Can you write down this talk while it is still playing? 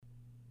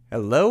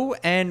Hello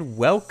and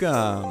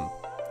welcome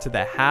to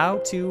the How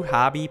to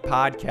Hobby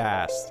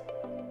Podcast.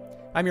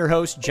 I'm your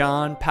host,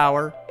 John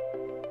Power,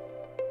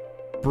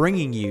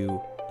 bringing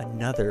you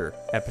another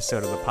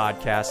episode of the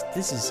podcast.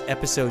 This is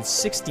episode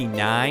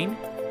 69,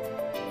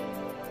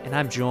 and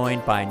I'm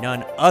joined by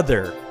none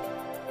other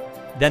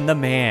than the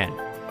man,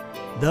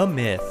 the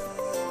myth,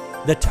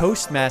 the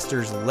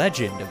Toastmasters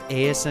legend of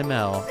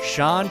ASML,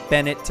 Sean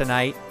Bennett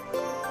tonight.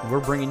 We're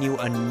bringing you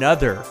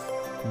another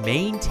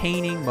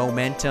Maintaining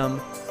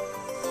Momentum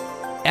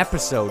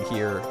episode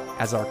here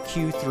as our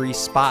Q3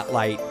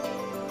 spotlight,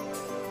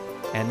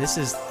 and this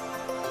is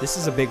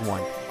a big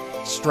one.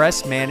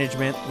 Stress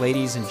management,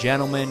 ladies and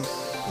gentlemen,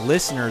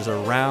 listeners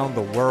around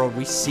the world,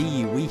 we see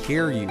you, we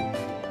hear you,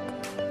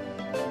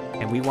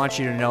 and we want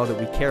you to know that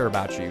we care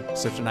about you.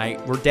 So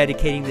tonight we're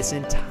dedicating this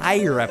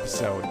entire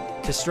episode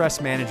to stress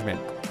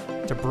management,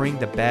 to bring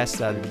the best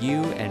out of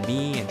you and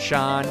me and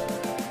Sean.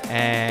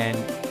 And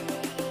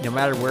no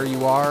matter where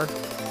you are,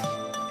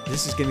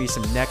 this is going to be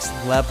some next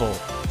level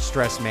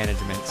stress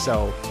management.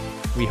 So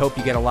we hope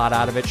you get a lot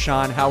out of it.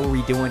 Sean, how are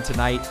we doing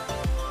tonight?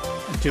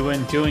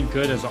 Doing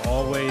good as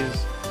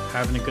always.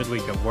 Having a good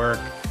week of work.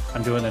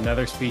 I'm doing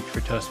another speech for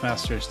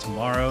Toastmasters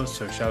tomorrow,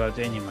 so shout out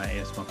to any of my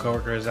ASML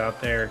coworkers out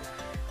there.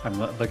 I'm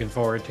looking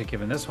forward to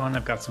giving this one.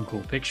 I've got some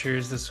cool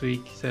pictures this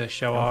week to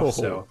show off.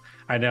 So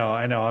I know.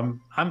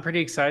 I'm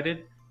pretty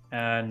excited,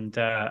 and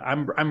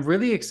I'm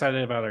really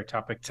excited about our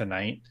topic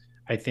tonight.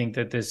 I think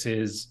that this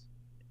is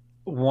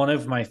one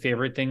of my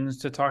favorite things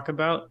to talk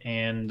about,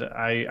 and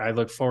I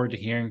look forward to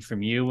hearing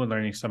from you and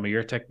learning some of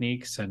your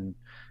techniques, and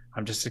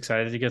I'm just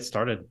excited to get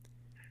started.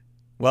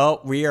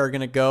 Well, we are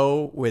going to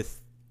go with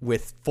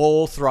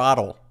full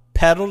throttle,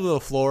 pedal to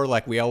the floor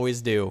like we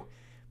always do.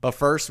 But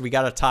first, we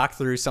got to talk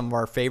through some of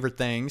our favorite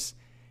things,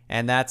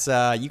 and that's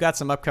you got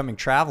some upcoming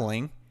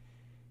traveling.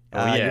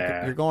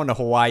 You're going to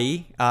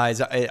Hawaii.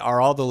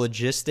 Are all the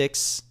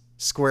logistics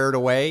squared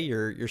away?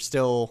 You're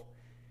still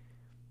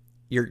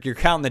You're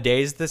counting the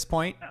days at this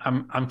point?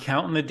 I'm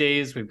counting the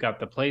days. We've got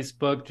the place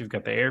booked. We've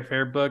got the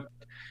airfare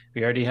booked.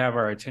 We already have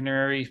our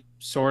itinerary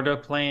sort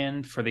of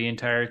planned for the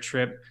entire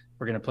trip.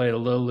 We're going to play it a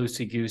little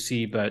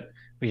loosey-goosey, but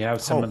we have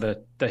some of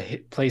the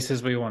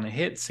places we want to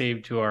hit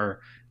saved to our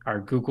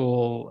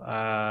Google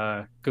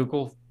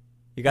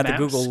You got Maps the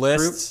Google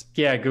lists? Group.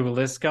 Yeah, Google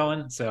lists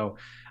going. So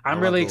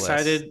I'm really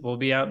excited. We'll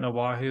be out in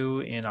Oahu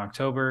in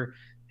October,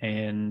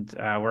 and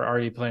we're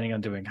already planning on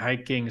doing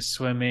hiking,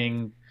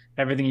 swimming,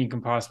 everything you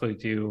can possibly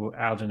do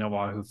out in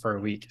Oahu for a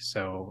week.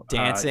 So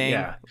dancing,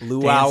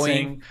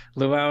 luauing.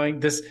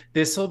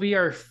 This will be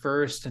our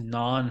first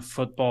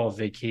non-football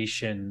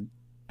vacation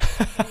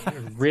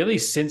really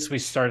since we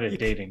started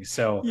dating.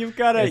 So you've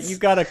got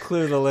to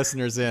clue the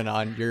listeners in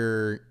on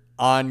your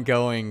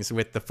ongoings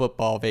with the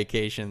football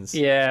vacations.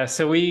 Yeah,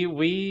 so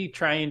we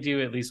try and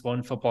do at least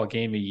one football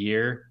game a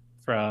year.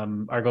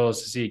 From our goal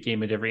is to see a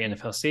game at every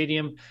NFL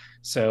stadium.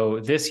 So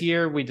this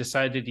year we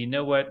decided, you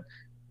know what?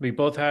 We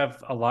both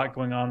have a lot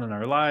going on in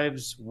our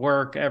lives,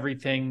 work,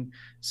 everything.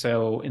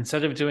 So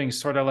instead of doing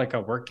sort of like a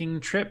working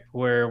trip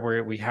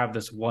where we have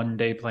this one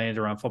day planned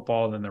around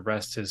football and then the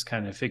rest is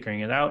kind of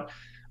figuring it out,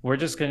 we're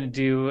just going to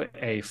do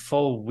a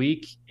full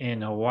week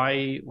in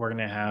Hawaii. We're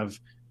going to have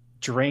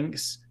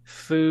drinks,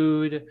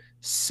 food,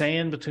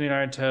 sand between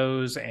our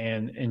toes,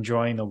 and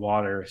enjoying the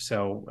water.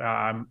 So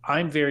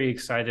I'm very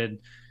excited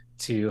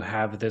to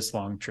have this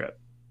long trip.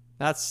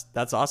 That's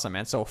awesome,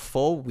 man. So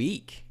full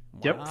week.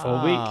 Yep, wow.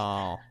 Full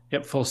week.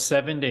 Yep, full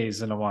 7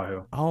 days in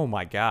Oahu. Oh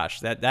my gosh,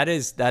 that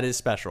is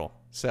special.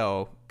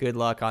 So good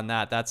luck on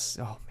that. That's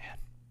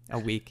a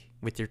week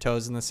with your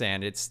toes in the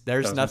sand.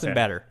 There's nothing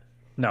better.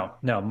 No,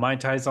 Mai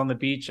Tais on the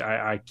beach.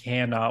 I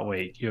cannot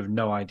wait. You have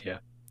no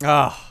idea.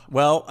 Oh,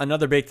 well,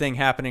 another big thing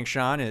happening,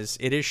 Sean, is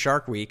it is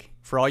Shark Week.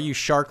 For all you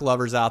shark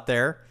lovers out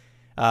there,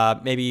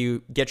 maybe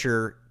you get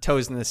your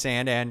toes in the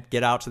sand and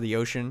get out to the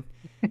ocean.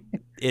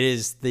 It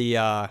is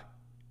the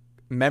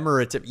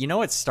commemorative. You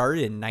know, it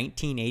started in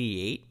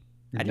 1988.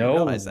 I didn't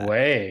realize that. No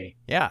way.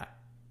 Yeah.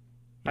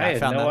 I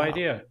had no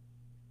idea.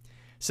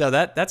 So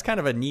that's kind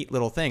of a neat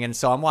little thing. And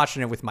so I'm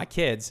watching it with my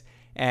kids,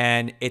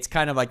 and it's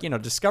kind of like,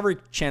 Discovery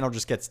Channel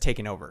just gets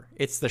taken over.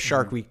 It's the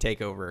Shark Week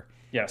takeover.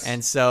 Yes.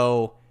 And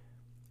so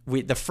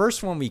the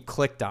first one we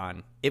clicked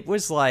on, it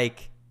was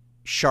like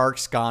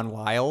Sharks Gone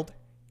Wild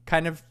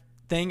kind of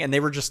thing. And they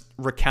were just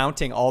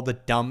recounting all the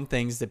dumb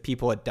things that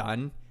people had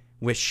done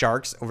with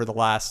sharks over the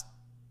last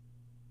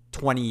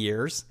 20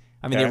 years.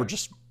 I mean, They were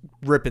just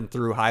ripping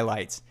through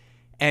highlights,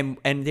 and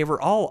they were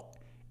all,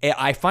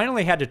 I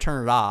finally had to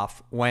turn it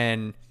off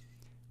when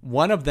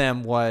one of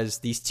them was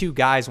these two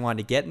guys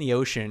wanted to get in the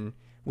ocean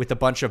with a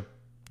bunch of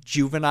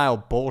juvenile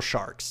bull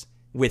sharks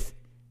with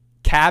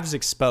calves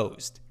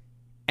exposed,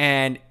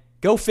 and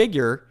go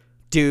figure,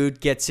 dude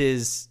gets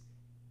his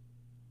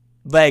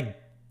leg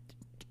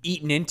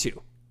eaten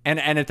into. And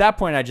at that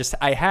point,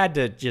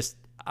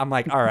 I'm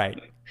like, all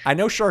right, I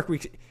know Shark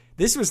Week,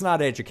 this was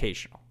not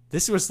educational.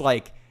 This was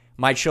like,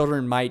 my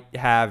children might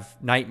have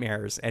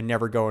nightmares and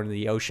never go into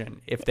the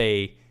ocean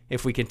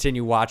if we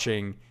continue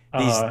watching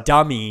these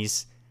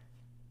dummies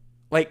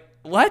Like,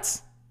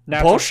 what?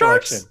 Natural Bull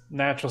sharks? selection.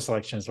 Natural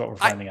selection is what we're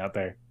finding out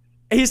there.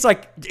 He's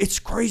like, it's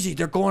crazy.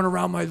 They're going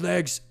around my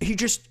legs.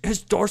 His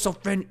dorsal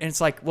fin. And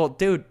it's like, well,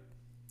 dude,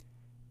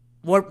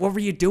 what were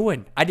you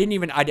doing? I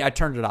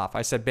turned it off.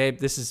 I said, babe,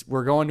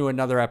 we're going to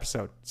another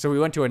episode. So we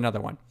went to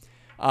another one.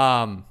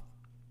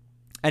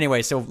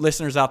 Anyway, so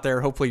listeners out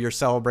there, hopefully you're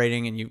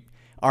celebrating and you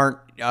aren't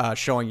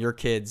showing your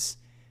kids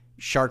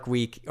Shark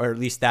Week, or at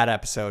least that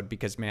episode,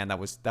 because man, that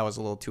was a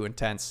little too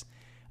intense.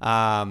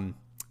 And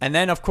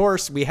then of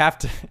course we have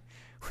to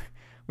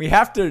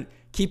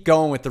keep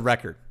going with the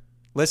record.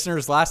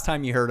 Listeners, last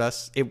time you heard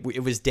us,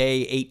 it was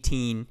day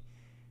 18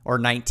 or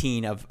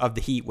 19 of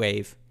the heat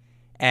wave.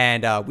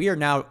 And we are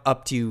now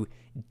up to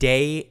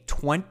day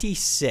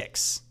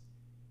 26.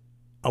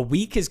 A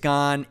week has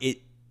gone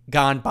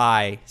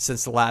by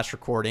since the last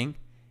recording,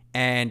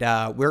 and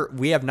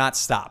we have not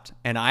stopped.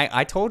 And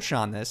I told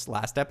Sean this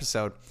last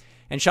episode.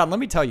 And Sean, let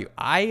me tell you,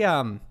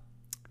 I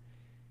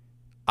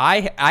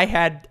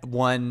had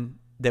one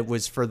that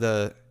was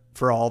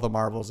for all the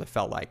marbles, it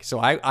felt like.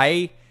 So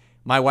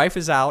my wife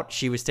is out.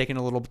 She was taking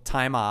a little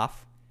time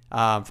off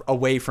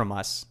away from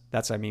us.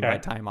 That's what I mean by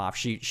time off.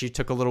 She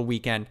took a little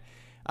weekend.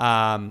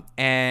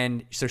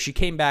 And so she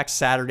came back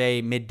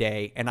Saturday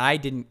midday, and I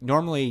didn't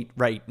normally.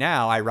 Right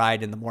now I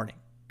ride in the morning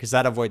because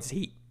that avoids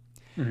heat.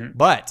 Mm-hmm.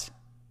 But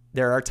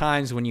there are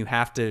times when you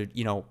have to,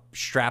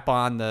 strap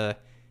on the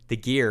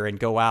gear and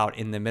go out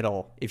in the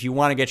middle if you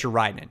want to get your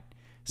ride in.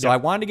 So I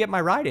wanted to get my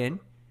ride in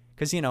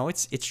because,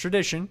 it's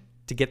tradition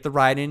to get the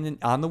ride in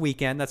on the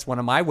weekend. That's one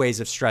of my ways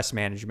of stress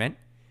management.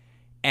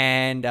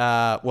 And,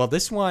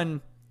 this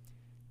one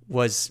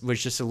was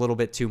just a little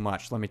bit too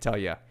much. Let me tell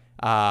you,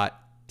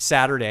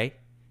 Saturday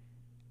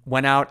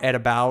went out at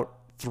about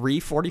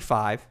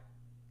 3:45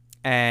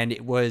 and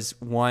it was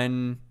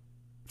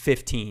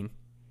 1:15.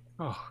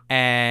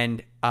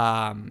 And,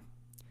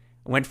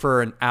 went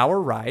for an hour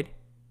ride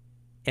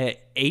at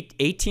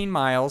 18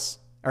 miles,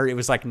 or it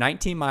was like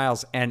 19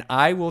 miles. And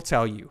I will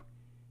tell you,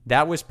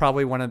 that was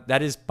probably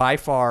that is by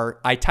far,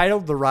 I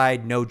titled the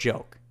ride No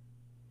Joke,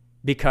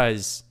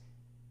 because,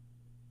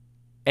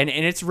 and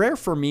it's rare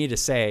for me to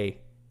say,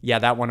 yeah,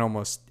 that one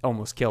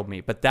almost killed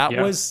me. But that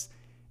was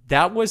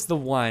the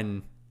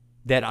one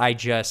that I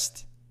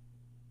just,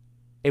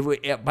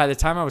 by the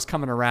time I was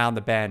coming around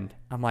the bend,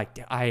 I'm like,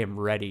 I am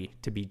ready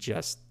to be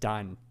just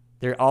done.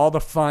 There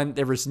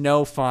was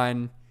no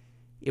fun.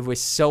 It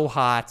was so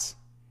hot.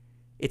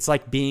 It's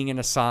like being in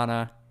a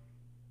sauna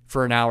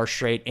for an hour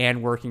straight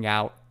and working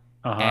out.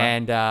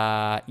 And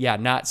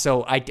not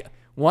so. I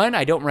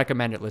don't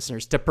recommend it,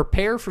 listeners. To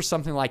prepare for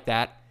something like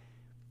that,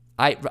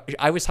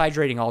 I was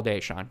hydrating all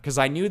day, Sean, because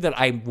I knew that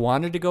I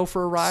wanted to go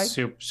for a ride.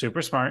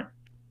 Super smart.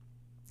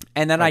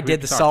 And then I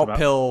did the salt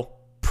pill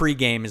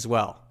pregame as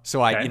well.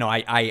 So I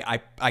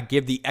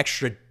give the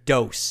extra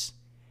dose,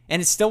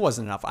 and it still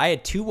wasn't enough. I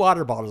had 2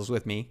 water bottles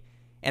with me,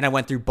 and I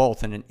went through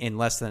both in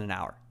less than an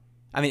hour.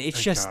 I mean,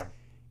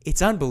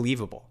 it's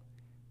unbelievable.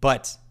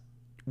 But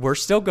we're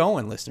still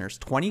going, listeners.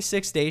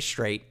 26 days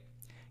straight.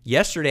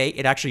 Yesterday,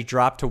 it actually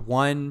dropped to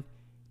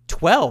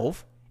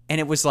 112, and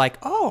it was like,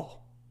 oh,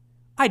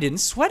 I didn't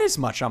sweat as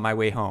much on my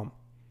way home.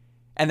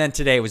 And then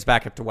today it was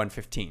back up to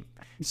 115.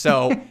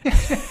 So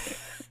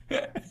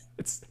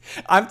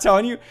I'm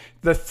telling you,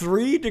 the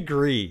 3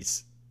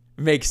 degrees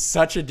makes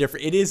such a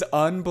difference. It is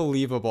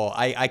unbelievable.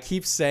 I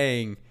keep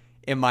saying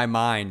in my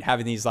mind,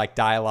 having these like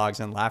dialogues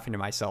and laughing to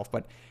myself,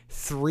 but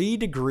 3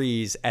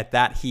 degrees at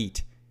that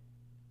heat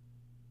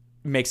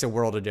makes a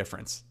world of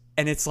difference.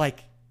 And it's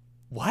like,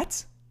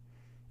 what?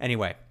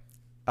 Anyway,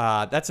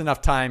 that's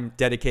enough time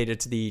dedicated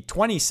to the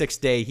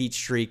 26-day heat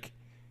streak.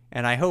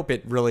 And I hope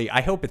it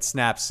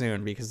snaps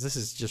soon, because this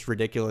is just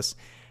ridiculous.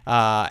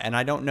 And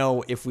I don't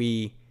know if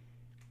where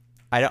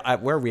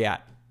are we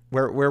at?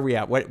 Where are we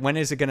at? When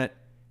is it going to,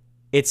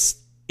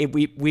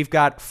 we've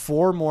got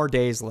 4 more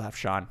days left,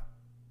 Sean.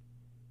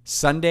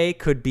 Sunday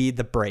could be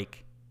the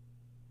break.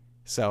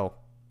 So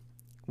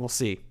we'll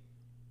see.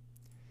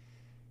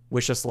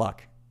 Wish us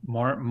luck.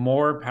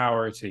 More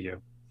power to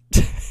you.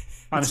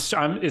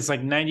 It's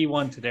like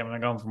 91 today when I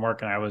go home from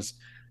work, and I was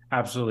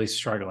absolutely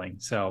struggling.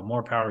 So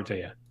more power to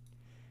you.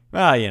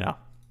 Well,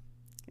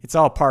 it's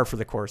all par for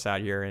the course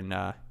out here in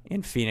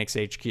Phoenix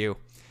HQ.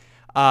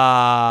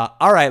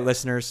 All right,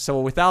 listeners.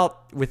 So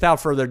without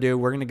further ado,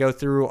 we're going to go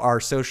through our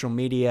social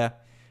media.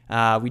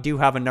 We do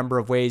have a number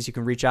of ways you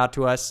can reach out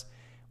to us.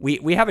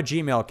 We have a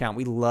Gmail account.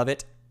 We love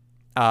it.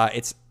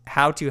 It's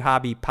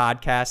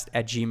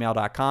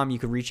howtohobbypodcast@gmail.com. You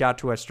can reach out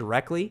to us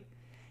directly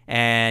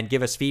and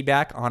give us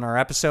feedback on our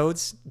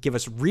episodes. Give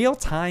us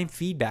real-time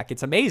feedback.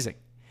 It's amazing.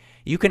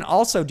 You can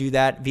also do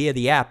that via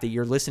the app that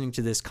you're listening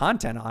to this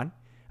content on,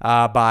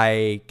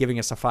 by giving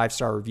us a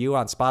 5-star review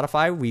on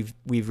Spotify.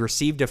 We've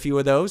received a few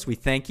of those. We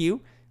thank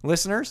you,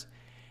 listeners.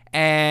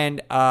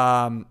 And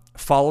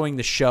following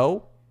the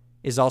show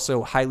is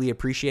also highly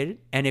appreciated.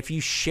 And if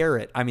you share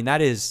it, I mean,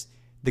 that is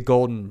the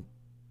golden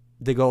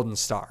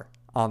star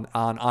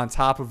on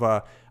top of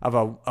a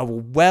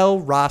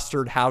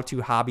well-rostered How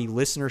to Hobby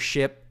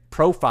listenership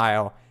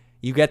profile.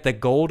 You get the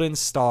golden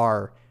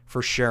star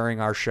for sharing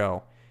our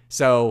show.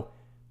 So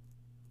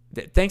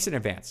thanks in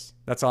advance.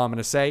 That's all I'm going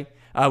to say.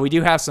 We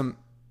do have some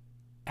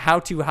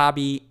How To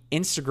Hobby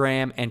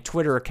Instagram and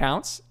Twitter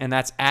accounts, and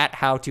that's at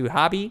How To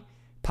Hobby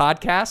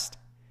Podcast.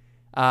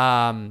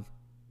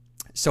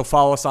 So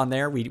follow us on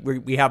there.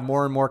 We have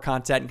more and more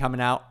content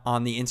coming out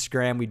on the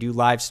Instagram. We do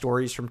live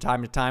stories from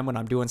time to time when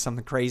I'm doing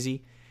something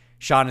crazy.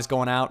 Sean is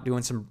going out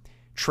doing some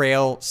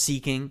trail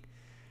seeking.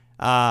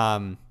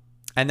 And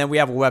then we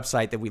have a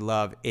website that we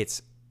love.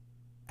 It's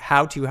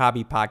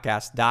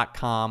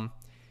howtohobbypodcast.com.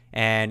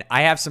 And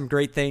I have some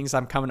great things.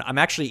 I'm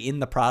actually in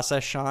the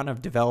process, Sean,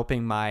 of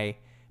developing my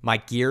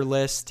gear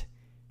list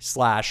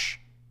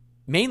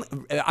mainly.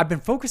 I've been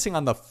focusing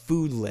on the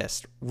food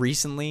list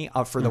recently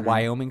for the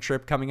Wyoming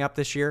trip coming up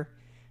this year.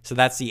 So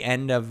that's the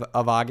end of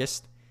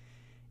August.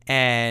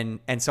 And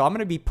so I'm going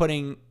to be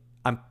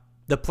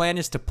the plan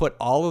is to put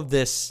all of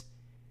this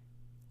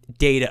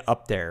data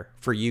up there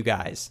for you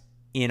guys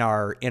in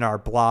our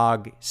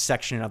blog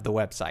section of the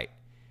website.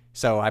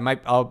 So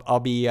I'll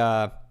be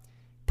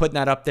putting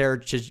that up there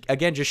to,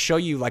 again, just show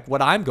you like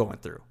what I'm going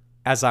through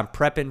as I'm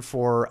prepping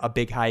for a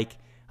big hike.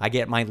 I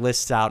get my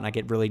lists out and I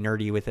get really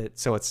nerdy with it.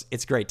 So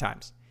it's great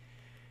times.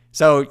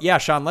 So yeah,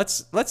 Sean,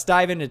 let's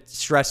dive into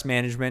stress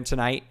management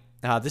tonight.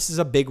 This is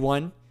a big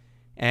one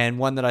and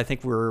one that I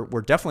think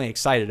we're definitely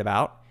excited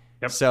about.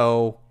 Yep.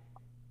 So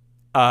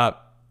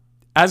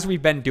as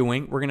we've been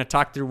doing, we're going to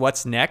talk through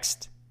what's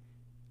next,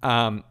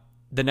 the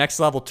next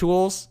level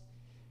tools,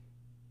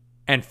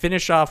 and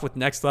finish off with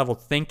next level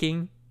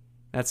thinking.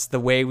 That's the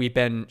way we've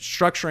been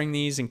structuring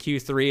these in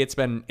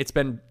Q3. It's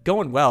been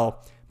going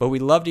well, but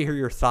we'd love to hear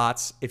your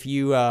thoughts. If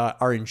you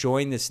are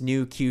enjoying this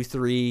new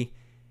Q3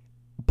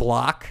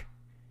 block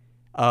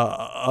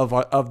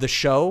of the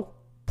show,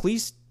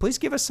 please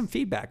give us some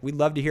feedback. We'd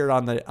love to hear it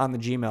on the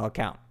Gmail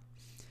account.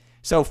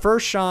 So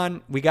first,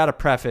 Sean, we got to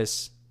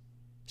preface: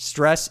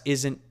 stress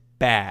isn't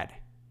bad,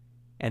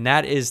 and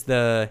that's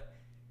the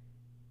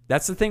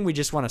thing we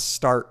just want to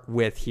start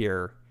with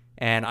here.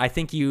 And I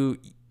think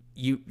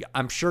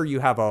I'm sure you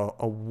have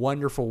a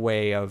wonderful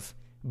way of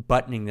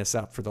buttoning this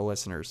up for the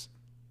listeners.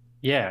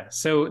 Yeah.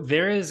 So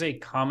there is a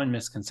common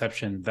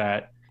misconception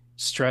that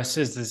stress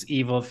is this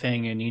evil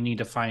thing and you need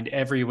to find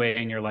every way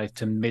in your life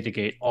to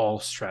mitigate all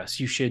stress.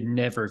 You should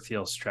never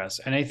feel stress.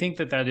 And I think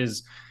that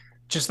is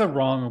just the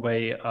wrong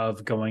way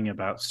of going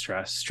about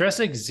stress. Stress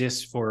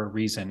exists for a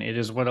reason. It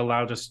is what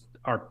allowed us,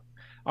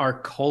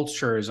 our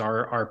cultures,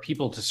 our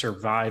people to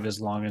survive as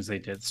long as they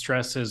did.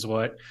 Stress is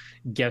what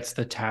gets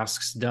the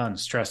tasks done.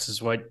 Stress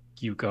is what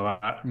you go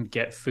out and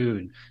get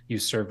food. You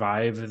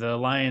survive the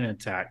lion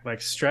attack.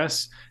 Like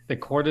stress, the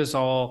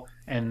cortisol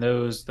and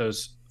those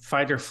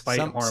fight or flight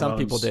hormones. Some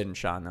people didn't,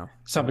 Sean, though.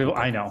 Some people,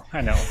 I know.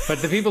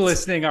 But the people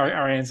listening,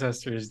 our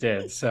ancestors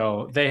did.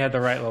 So they had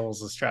the right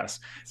levels of stress.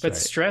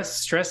 That's but right.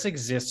 Stress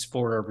exists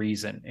for a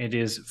reason. It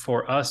is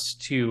for us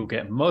to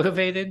get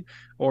motivated,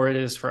 or it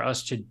is for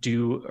us to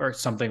do or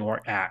something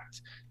or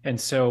act.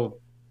 And so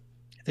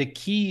the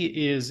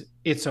key is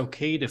it's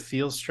okay to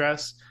feel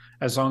stress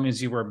as long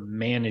as you are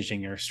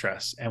managing your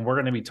stress. And we're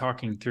going to be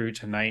talking through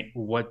tonight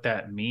what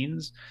that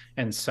means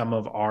and some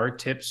of our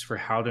tips for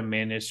how to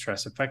manage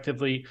stress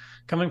effectively,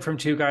 coming from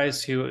two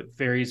guys who at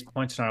various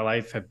points in our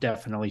life have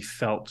definitely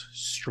felt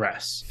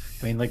stress.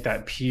 I mean, like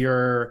that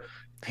pure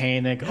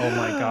panic. Oh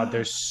my God,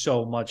 there's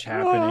so much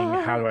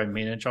happening. How do I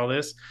manage all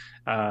this?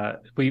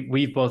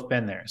 We've both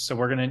been there. So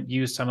we're going to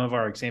use some of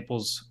our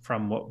examples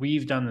from what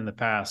we've done in the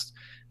past,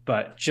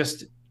 but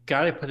just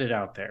got to put it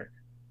out there.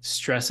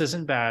 Stress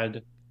isn't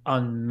bad.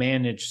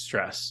 Unmanaged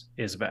stress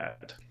is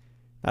bad.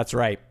 That's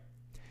right.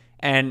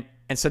 And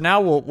so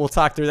now we'll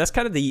talk through, that's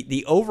kind of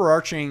the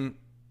overarching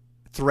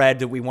thread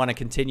that we want to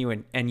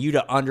continue and you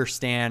to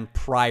understand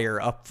prior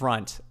up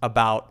front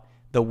about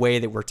the way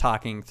that we're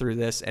talking through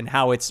this and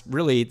how it's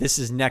really, this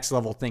is next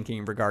level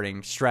thinking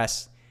regarding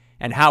stress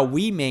and how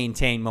we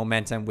maintain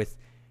momentum with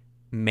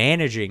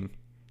managing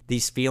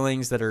these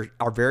feelings that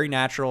are very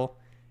natural.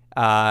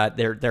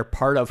 They're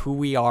part of who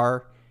we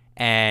are,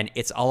 and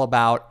it's all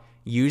about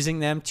using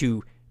them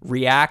to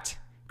react,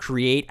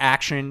 create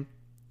action,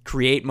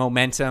 create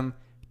momentum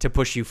to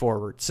push you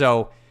forward.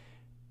 So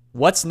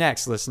what's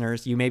next,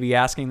 listeners? You may be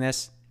asking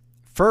this.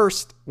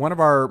 First, one of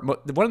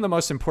the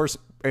most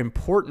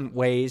important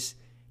ways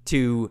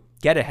to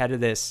get ahead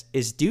of this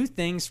is do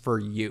things for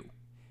you.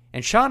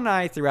 And Sean and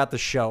I throughout the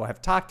show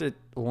have talked at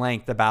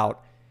length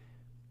about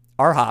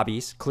our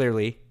hobbies,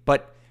 clearly,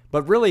 but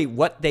really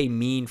what they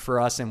mean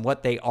for us and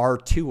what they are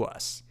to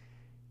us.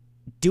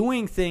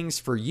 Doing things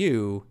for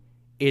you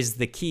is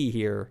the key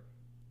here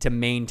to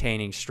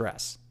maintaining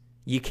stress.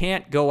 You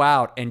can't go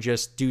out and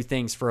just do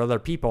things for other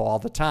people all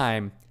the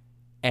time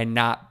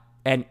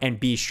and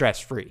be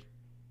stress-free.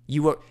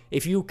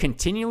 If you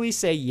continually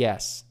say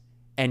yes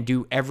and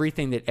do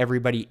everything that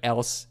everybody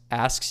else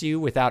asks you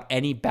without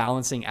any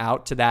balancing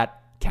out to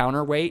that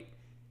counterweight,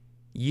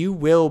 you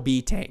will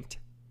be tanked.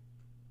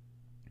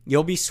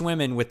 You'll be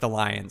swimming with the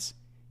lions.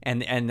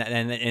 And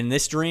in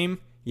this dream,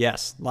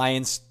 yes,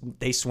 lions,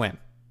 they swim.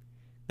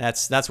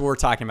 That's what we're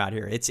talking about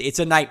here. It's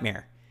a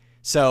nightmare.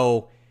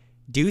 So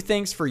Do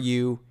things for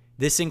you.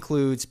 This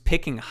includes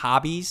picking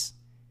hobbies,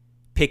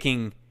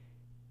 picking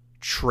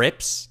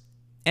trips.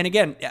 And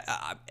again,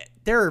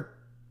 there are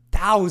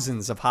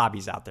thousands of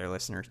hobbies out there,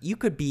 listeners. You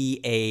could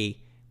be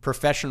a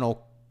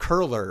professional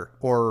curler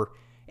or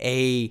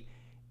a,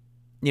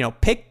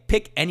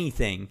 pick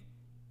anything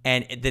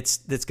and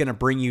that's going to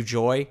bring you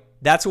joy.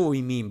 That's what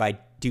we mean by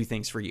do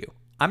things for you.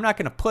 I'm not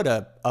going to put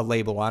a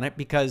label on it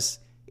because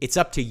it's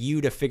up to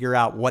you to figure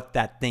out what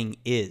that thing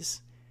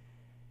is.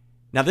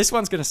 Now, this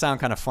one's going to sound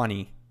kind of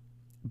funny,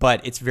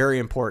 but it's very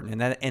important,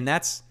 and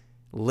that's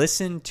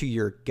listen to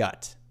your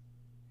gut.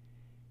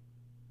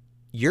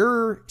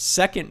 Your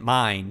second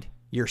mind,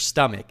 your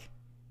stomach,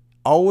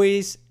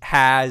 always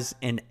has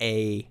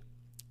a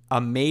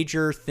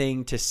major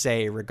thing to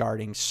say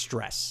regarding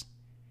stress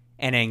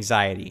and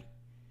anxiety.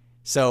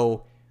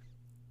 So,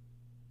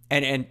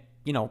 and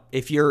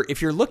if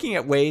you're looking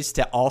at ways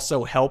to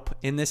also help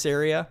in this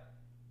area,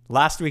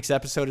 last week's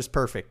episode is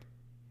perfect.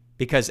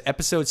 Because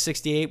episode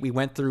 68, we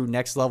went through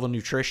next level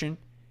nutrition,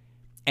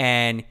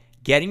 and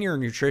getting your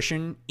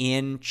nutrition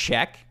in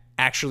check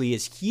actually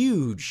is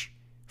huge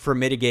for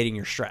mitigating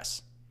your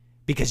stress,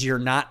 because you're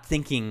not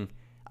thinking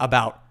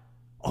about,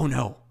 oh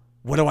no,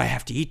 what do I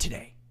have to eat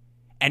today?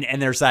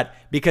 And there's that,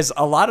 because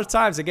a lot of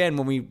times, again,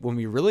 when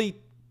we really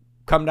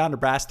come down to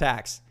brass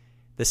tacks,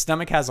 the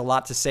stomach has a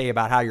lot to say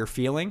about how you're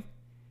feeling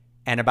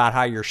and about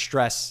how your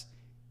stress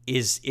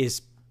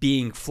is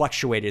being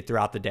fluctuated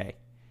throughout the day.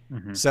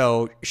 Mm-hmm.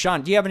 So,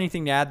 Sean, do you have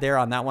anything to add there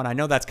on that one? I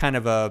know that's kind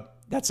of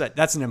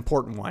that's an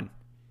important one.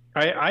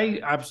 I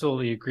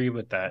absolutely agree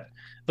with that.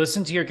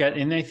 Listen to your gut.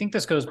 And I think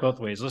this goes both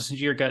ways. Listen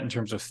to your gut in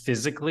terms of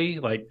physically,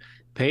 like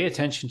pay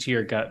attention to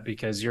your gut,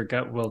 because your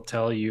gut will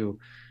tell you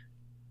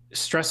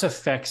stress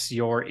affects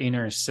your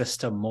inner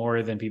system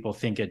more than people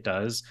think it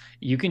does.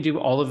 You can do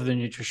all of the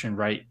nutrition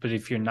right, but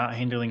if you're not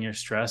handling your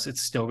stress,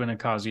 it's still going to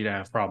cause you to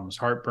have problems,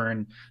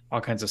 heartburn, all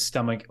kinds of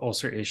stomach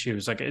ulcer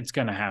issues. Like, it's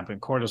going to happen.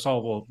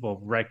 Cortisol will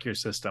wreck your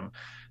system.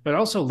 But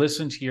also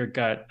listen to your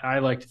gut. I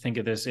like to think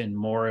of this in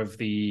more of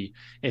the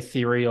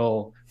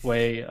ethereal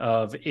way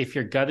of, if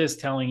your gut is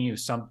telling you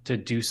to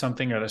do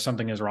something or that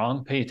something is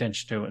wrong, pay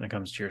attention to it when it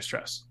comes to your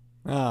stress.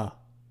 Oh,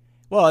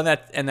 well,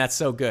 and that's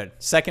so good.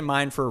 Second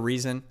mind for a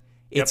reason.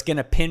 It's going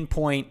to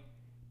pinpoint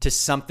to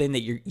something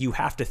that you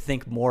have to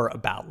think more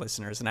about,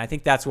 listeners. And I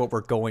think that's what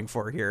we're going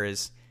for here.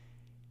 Is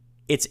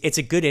it's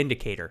a good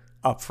indicator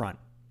up front.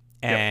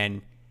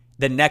 And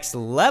the next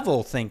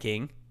level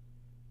thinking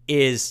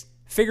is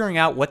figuring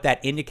out what that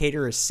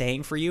indicator is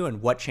saying for you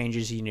and what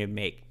changes you need to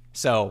make.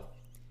 So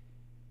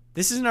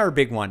this is another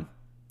big one.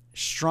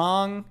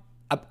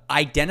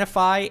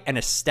 Identify and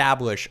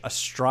establish a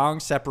strong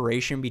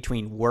separation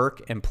between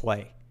work and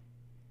play.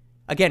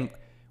 Again,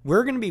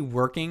 we're going to be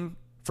working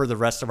for the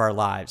rest of our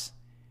lives.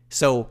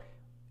 So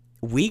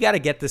we got to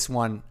get this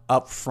one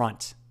up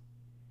front.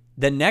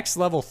 The next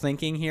level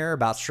thinking here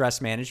about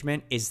stress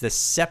management is the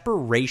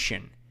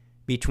separation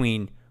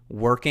between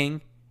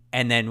working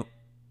and then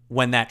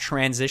when that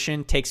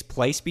transition takes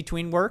place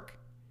between work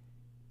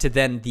to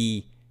then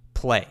the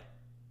play.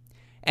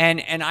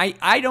 And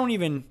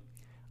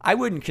I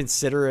wouldn't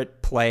consider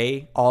it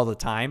play all the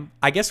time.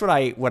 I guess what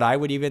I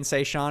would even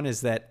say, Sean,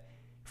 is that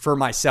for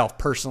myself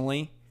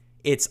personally,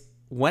 it's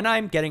when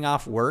I'm getting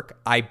off work,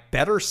 I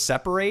better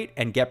separate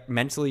and get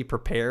mentally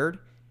prepared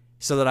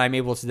so that I'm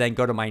able to then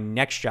go to my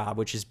next job,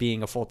 which is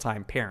being a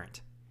full-time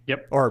parent.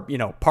 Yep. Or,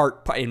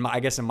 in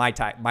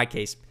my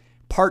case,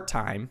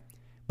 part-time,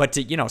 but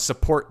to,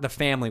 support the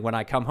family when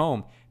I come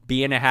home,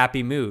 be in a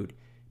happy mood,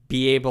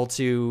 be able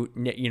to,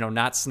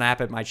 not snap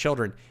at my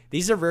children.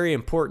 These are very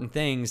important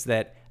things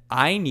that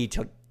I need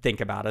to think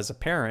about as a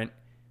parent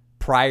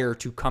prior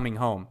to coming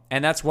home.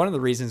 And that's one of the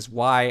reasons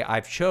why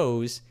I've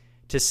chose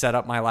to set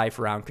up my life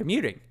around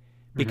commuting,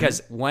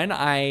 because when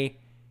I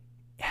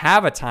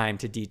have a time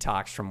to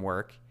detox from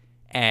work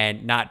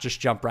and not just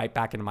jump right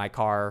back into my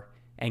car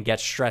and get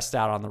stressed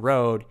out on the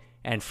road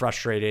and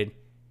frustrated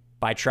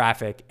by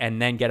traffic and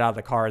then get out of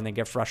the car and then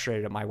get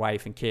frustrated at my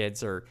wife and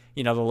kids, or,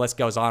 the list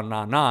goes on and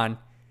on and on.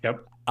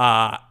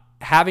 Yep.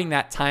 Having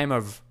that time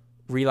of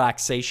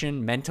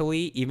relaxation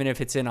mentally, even if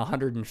it's in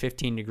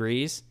 115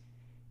 degrees,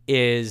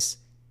 is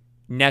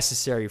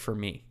necessary for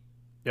me.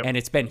 Yep. And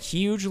it's been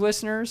huge,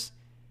 listeners,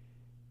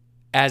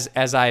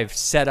 as I've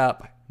set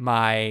up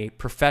my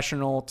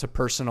professional to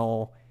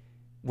personal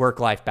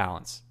work-life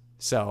balance.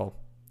 So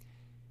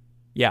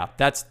yeah,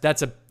 that's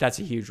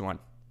a huge one.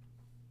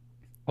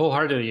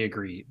 Wholeheartedly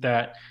agree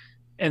that.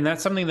 And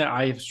that's something that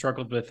I've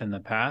struggled with in the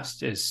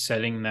past, is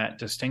setting that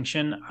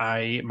distinction.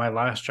 My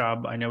last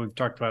job, I know we've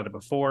talked about it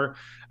before,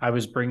 I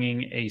was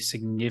bringing a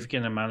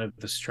significant amount of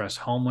the stress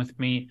home with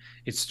me.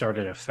 It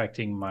started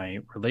affecting my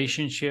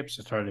relationships.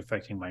 It started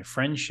affecting my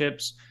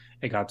friendships.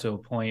 It got to a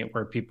point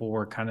where people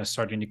were kind of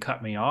starting to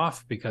cut me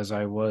off because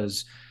I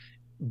was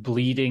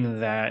bleeding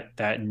that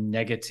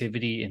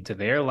negativity into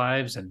their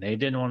lives, and they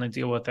didn't want to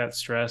deal with that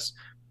stress.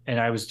 And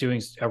I was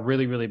doing a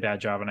really, really bad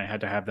job. And I had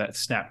to have that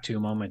snap to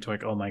moment to,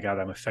 like, oh my God,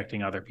 I'm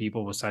affecting other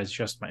people besides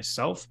just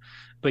myself.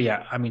 But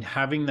yeah, I mean,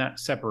 having that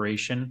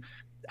separation,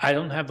 I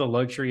don't have the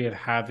luxury of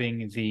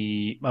having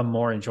a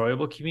more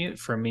enjoyable commute.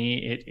 For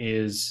me, it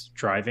is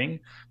driving.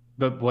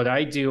 But what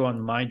I do on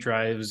my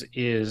drives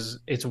is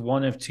it's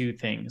one of two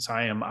things.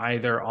 I am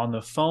either on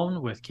the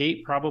phone with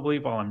Kate, probably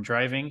while I'm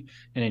driving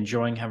and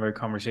enjoying having a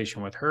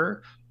conversation with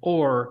her,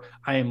 or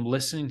I am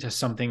listening to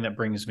something that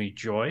brings me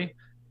joy,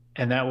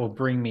 and that will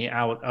bring me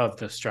out of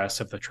the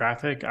stress of the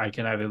traffic. I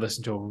can either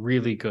listen to a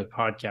really good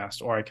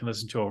podcast or I can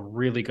listen to a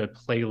really good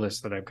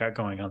playlist that I've got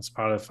going on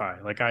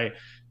Spotify. Like I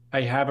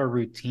have a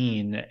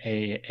routine,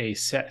 a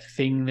set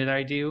thing that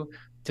I do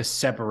to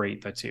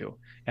separate the two.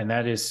 And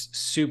that is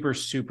super,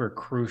 super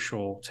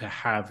crucial to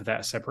have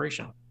that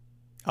separation.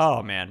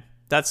 Oh man,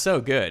 that's so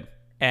good.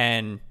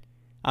 And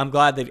I'm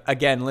glad that,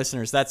 again,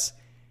 listeners,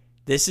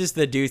 this is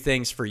the do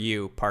things for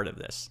you part of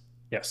this.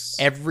 Yes.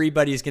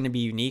 Everybody's going to be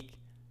unique.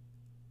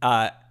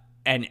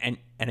 And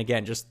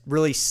again, just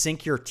really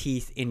sink your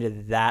teeth into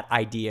that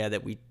idea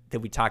that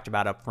we talked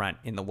about up front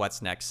in the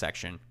what's next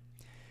section.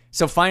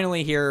 So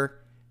finally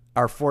here,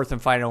 our fourth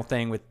and final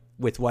thing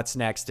with what's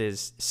next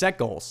is set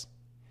goals.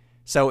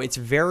 So it's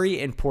very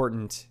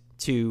important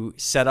to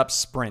set up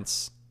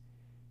sprints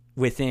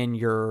within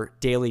your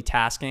daily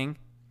tasking,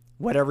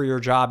 whatever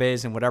your job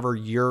is and whatever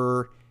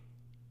your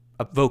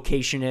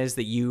vocation is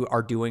that you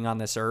are doing on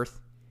this earth,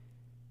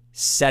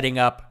 setting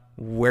up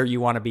where you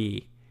want to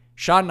be.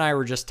 Sean and I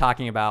were just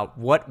talking about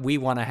what we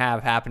want to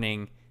have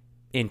happening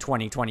in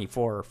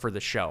 2024 for the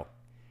show.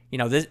 You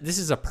know, this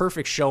is a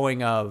perfect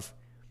showing of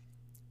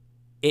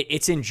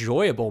it's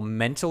enjoyable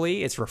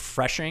mentally. It's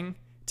refreshing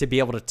to be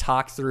able to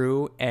talk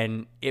through,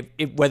 and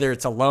whether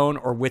it's alone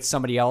or with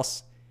somebody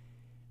else,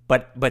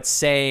 but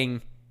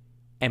saying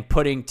and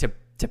putting to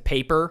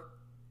paper,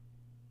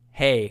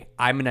 hey,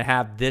 I'm going to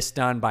have this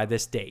done by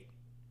this date.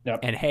 Yep.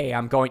 And hey,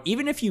 I'm going,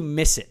 even if you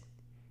miss it,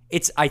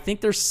 I think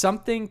there's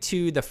something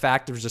to the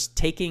fact of just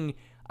taking,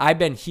 I've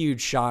been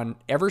huge, Sean,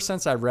 ever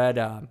since I read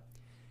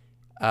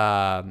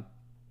the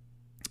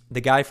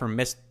guy from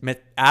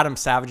Adam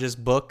Savage's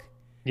book.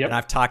 Yep. And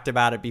I've talked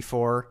about it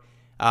before.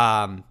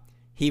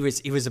 He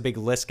was a big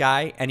list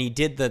guy, and he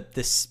did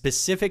the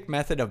specific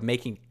method of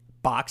making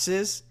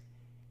boxes.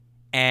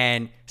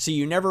 And so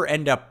you never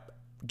end up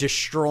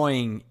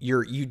destroying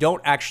you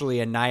don't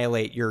actually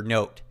annihilate your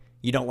note.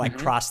 You don't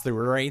cross through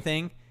or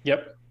anything.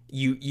 Yep.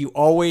 You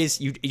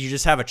always you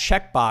just have a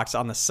checkbox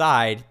on the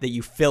side that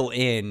you fill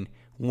in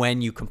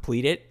when you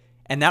complete it,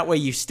 and that way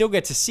you still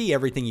get to see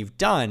everything you've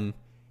done.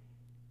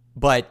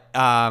 But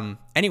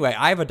anyway,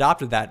 I've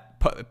adopted that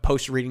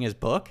post reading his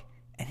book,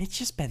 and it's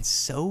just been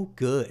so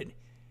good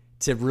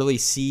to really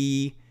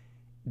see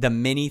the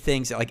many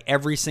things that, like,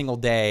 every single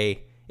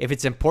day, if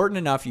it's important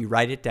enough, you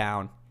write it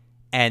down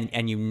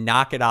and you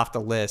knock it off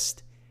the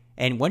list.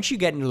 And once you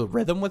get into the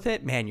rhythm with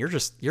it, man,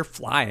 you're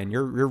flying.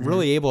 You're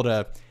really able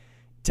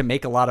to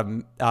make a lot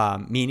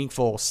of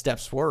meaningful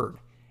steps forward,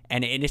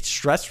 and it's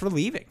stress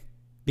relieving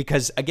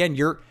because, again,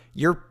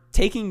 you're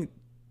taking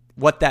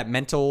what that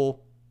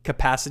mental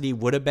capacity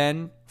would have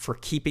been for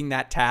keeping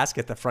that task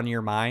at the front of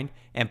your mind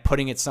and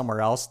putting it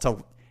somewhere else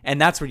and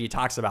that's what he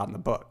talks about in the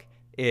book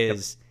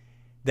is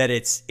that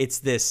it's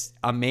this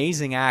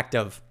amazing act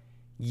of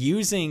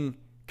using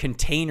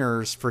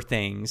containers for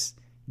things,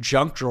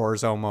 junk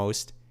drawers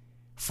almost,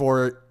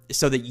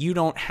 so that you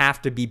don't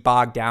have to be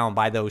bogged down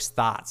by those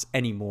thoughts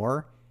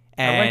anymore.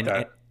 And I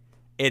like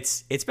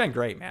that. It's been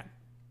great, man.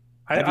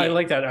 I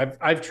like that.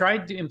 I've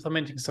tried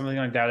implementing something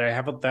like that. I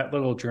have that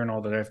little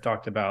journal that I've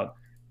talked about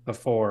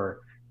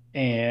before,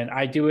 and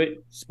I do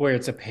it where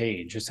it's a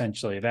page.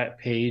 Essentially, that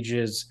page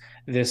is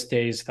this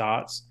day's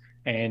thoughts,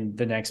 and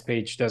the next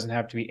page doesn't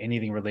have to be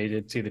anything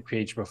related to the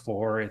page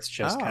before. It's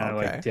just kind of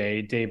like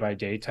day by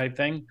day type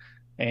thing,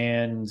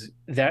 and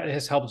that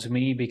has helped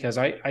me because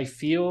I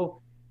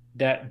feel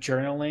that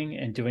journaling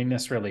and doing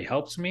this really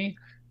helps me.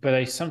 But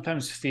I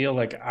sometimes feel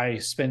like I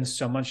spend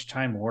so much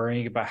time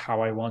worrying about how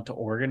I want to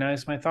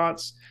organize my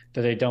thoughts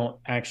that I don't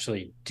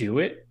actually do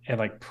it and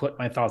like put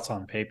my thoughts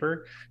on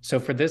paper. So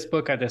for this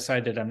book, I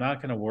decided I'm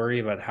not going to worry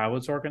about how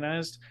it's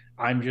organized.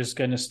 I'm just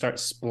going to start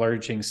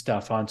splurging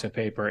stuff onto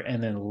paper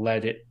and then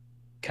let it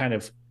kind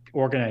of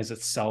organize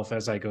itself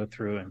as I go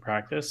through and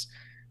practice.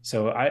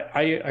 So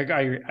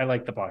I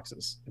like the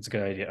boxes. It's a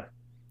good idea.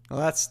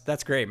 Well,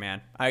 that's great, man.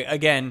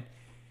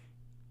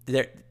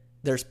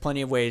 There's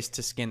plenty of ways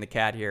to skin the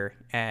cat here,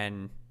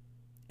 and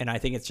I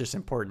think it's just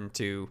important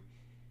to,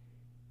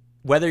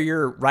 whether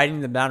you're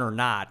writing them down or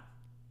not,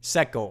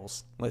 set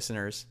goals,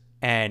 listeners,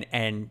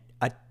 and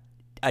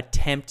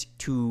attempt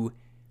to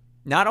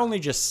not only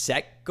just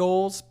set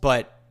goals,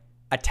 but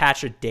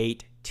attach a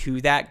date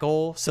to that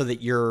goal so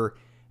that you're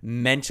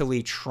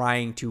mentally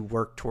trying to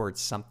work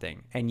towards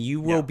something. And you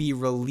will be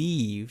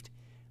relieved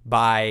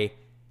by,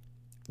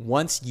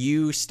 once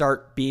you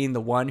start being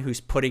the one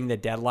who's putting the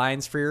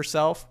deadlines for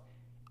yourself,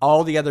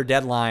 all the other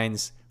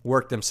deadlines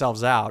work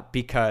themselves out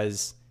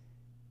because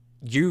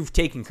you've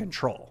taken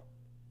control.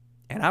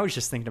 And I was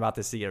just thinking about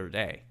this the other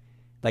day.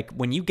 Like,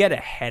 when you get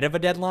ahead of a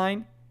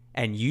deadline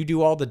and you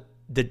do all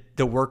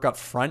the work up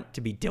front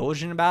to be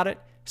diligent about it,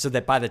 so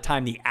that by the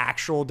time the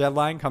actual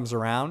deadline comes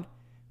around,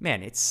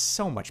 man, it's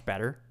so much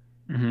better.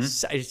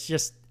 Mm-hmm. It's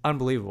just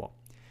unbelievable.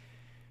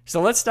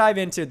 So let's dive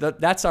into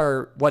that's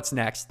our what's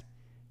next.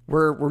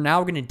 We're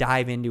now going to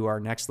dive into our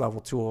next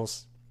level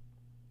tools.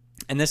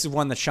 And this is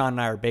one that Sean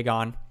and I are big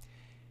on.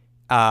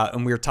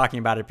 And we were talking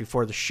about it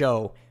before the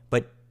show,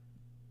 but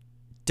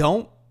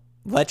don't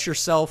let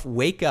yourself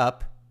wake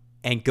up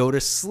and go to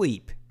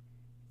sleep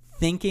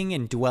thinking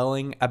and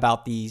dwelling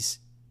about these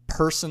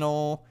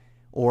personal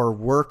or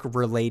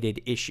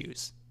work-related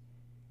issues.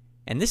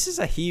 And this is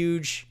a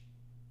huge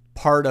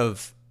part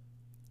of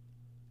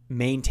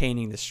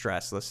maintaining the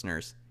stress,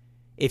 listeners.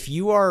 If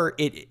you are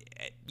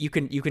you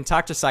can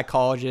talk to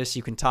psychologists,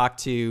 you can talk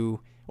to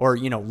or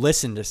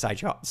listen to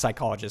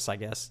psychologists, I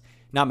guess.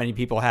 Not many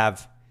people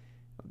have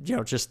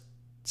just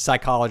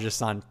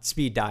psychologists on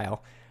speed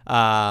dial.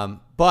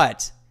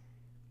 But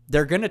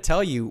they're going to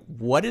tell you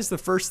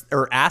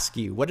ask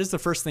you what is the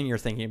first thing you're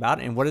thinking about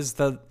and what is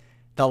the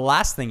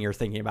last thing you're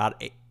thinking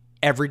about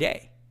every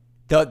day.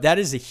 That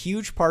is a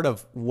huge part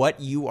of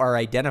what you are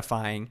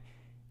identifying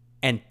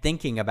and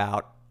thinking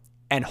about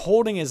and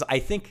holding is, I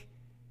think,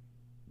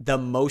 the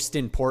most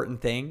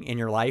important thing in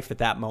your life at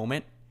that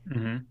moment.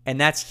 Mm-hmm. And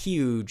that's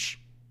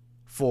huge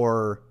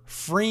for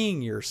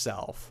freeing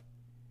yourself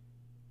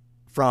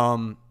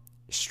from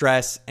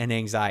stress and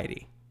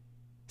anxiety.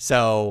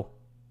 So,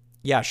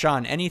 yeah,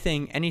 Sean,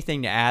 anything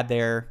to add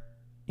there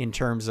in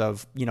terms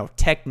of,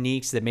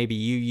 techniques that maybe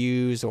you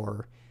use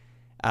or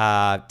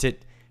I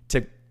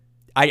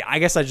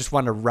guess I just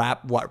want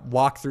to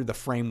walk through the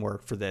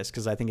framework for this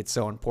because I think it's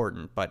so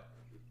important, but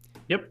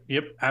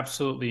Yep,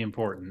 absolutely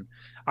important.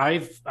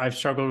 I've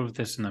struggled with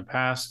this in the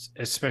past,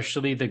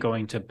 especially the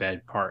going to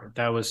bed part.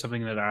 That was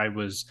something that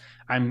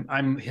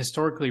I'm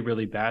historically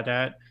really bad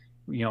at.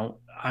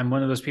 I'm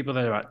one of those people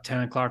that about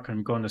 10 o'clock when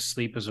I'm going to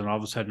sleep is when all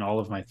of a sudden all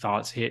of my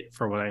thoughts hit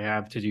for what I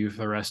have to do for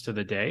the rest of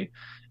the day.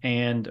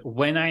 And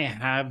when I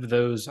have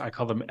those, I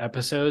call them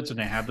episodes,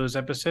 and I have those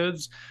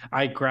episodes,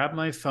 I grab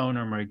my phone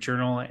or my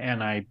journal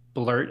and I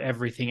blurt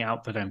everything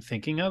out that I'm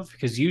thinking of,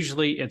 because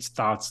usually it's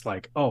thoughts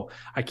like, oh,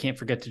 I can't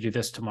forget to do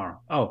this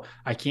tomorrow. Oh,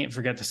 I can't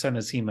forget to send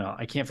this email.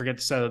 I can't forget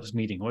to set up this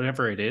meeting,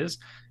 whatever it is.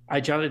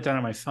 I jot it down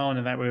on my phone.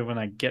 And that way, when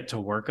I get to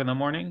work in the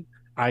morning,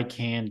 I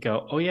can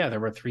go, oh yeah, there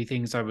were 3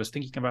 things I was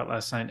thinking about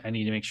last night. I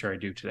need to make sure I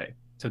do today.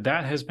 So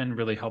that has been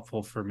really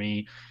helpful for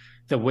me.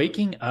 The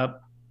waking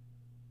up,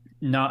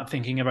 not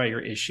thinking about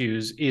your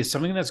issues is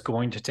something that's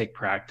going to take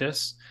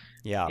practice.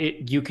 Yeah.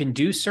 You can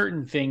do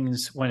certain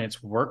things when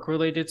it's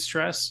work-related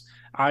stress.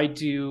 I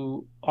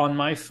do on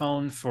my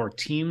phone for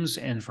Teams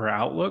and for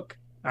Outlook,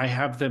 I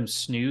have them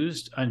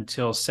snoozed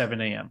until 7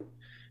 a.m.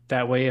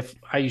 That way, if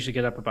I usually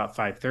get up about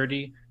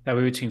 5:30, that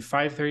way between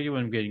 5:30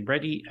 when I'm getting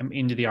ready, I'm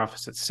into the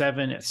office at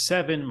 7. At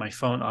 7, my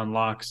phone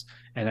unlocks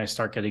and I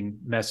start getting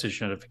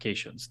message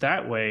notifications.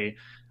 That way,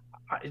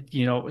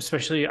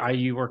 especially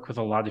I work with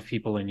a lot of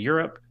people in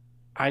Europe.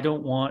 I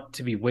don't want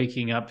to be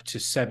waking up to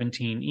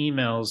 17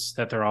 emails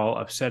that they're all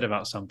upset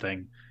about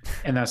something.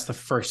 And that's the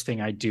first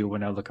thing I do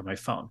when I look at my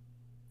phone.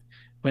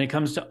 When it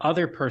comes to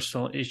other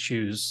personal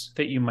issues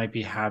that you might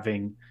be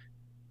having,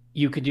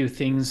 you could do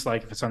things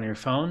like if it's on your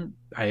phone,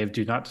 I have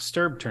Do Not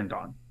Disturb turned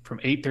on. From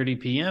 8:30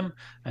 p.m.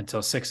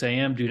 until 6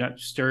 a.m., Do Not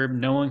Disturb.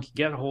 No one can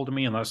get a hold of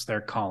me unless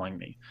they're calling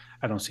me.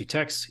 I don't see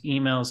texts,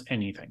 emails,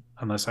 anything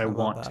unless I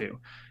want to.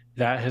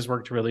 That has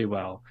worked really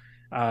well.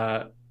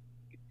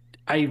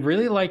 I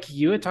really like,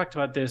 you had talked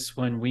about this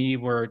when we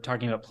were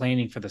talking about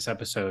planning for this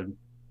episode.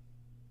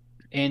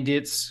 And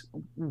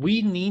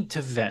we need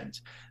to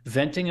vent.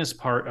 Venting is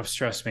part of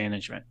stress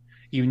management.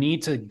 You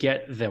need to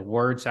get the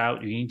words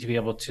out. You need to be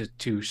able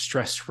to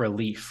stress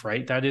relief,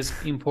 right? That is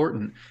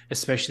important,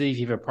 especially if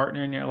you have a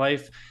partner in your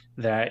life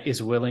that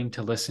is willing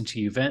to listen to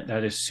you vent.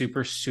 That is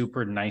super,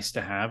 super nice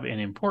to have and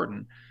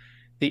important.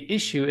 The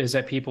issue is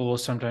that people will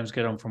sometimes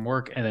get home from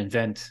work and then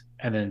vent,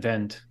 and then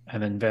vent,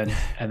 and then vent,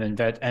 and then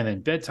vent, and then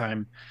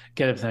bedtime,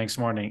 get up the next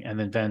morning, and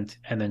then vent,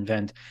 and then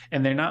vent.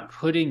 And they're not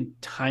putting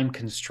time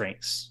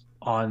constraints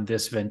on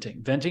this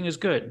venting. Venting is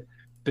good,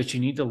 but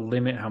you need to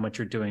limit how much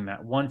you're doing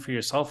that. 1, for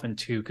yourself, and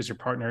 2, because your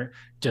partner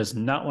does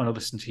not want to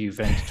listen to you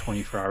vent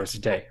 24 hours a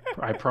day.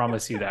 I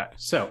promise you that.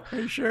 So,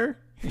 are you sure?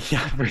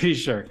 Yeah, I'm pretty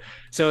sure.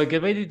 So a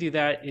good way to do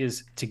that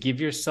is to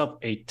give yourself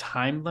a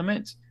time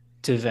limit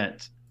to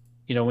vent.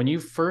 When you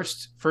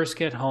first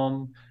get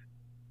home,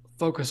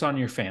 focus on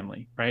your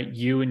family, right?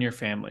 You and your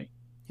family.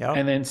 Yeah.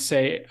 And then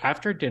say,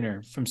 after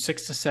dinner from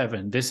 6 to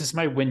 7, this is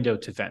my window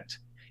to vent.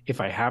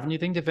 If I have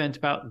anything to vent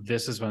about,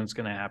 this is when it's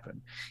going to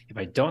happen. If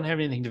I don't have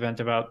anything to vent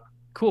about,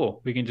 cool,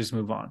 we can just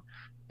move on.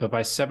 But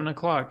by 7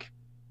 o'clock,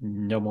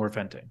 no more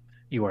venting.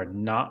 You are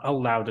not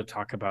allowed to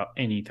talk about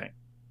anything.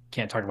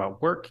 Can't talk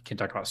about work, can't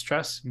talk about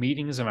stress,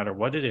 meetings, no matter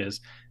what it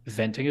is.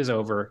 Venting is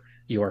over.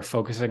 You are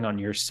focusing on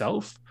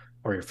yourself,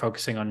 or you're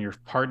focusing on your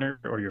partner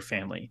or your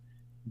family.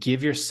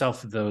 Give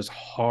yourself those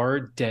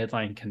hard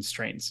deadline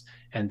constraints,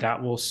 and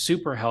that will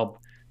super help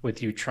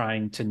with you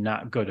trying to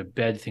not go to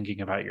bed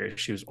thinking about your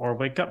issues or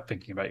wake up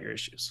thinking about your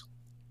issues.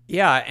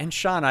 Yeah, and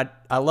Sean,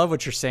 I love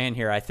what you're saying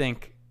here. I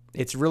think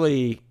it's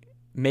really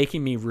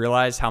making me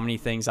realize how many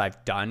things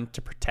I've done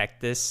to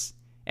protect this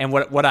and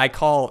what I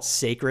call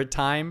sacred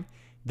time,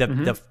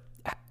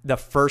 the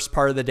first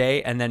part of the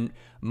day. And then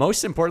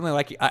most importantly,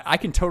 like I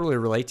can totally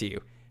relate to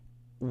you.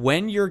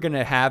 When you're going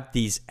to have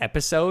these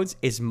episodes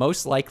is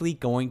most likely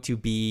going to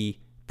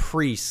be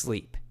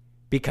pre-sleep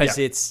because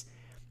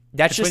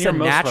that's just a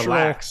natural,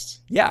 relaxed.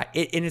 Yeah.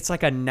 And it's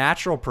like a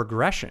natural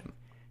progression.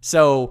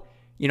 So,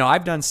 you know,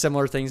 I've done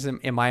similar things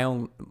in my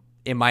own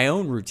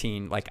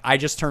routine. Like I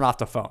just turn off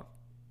the phone.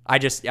 I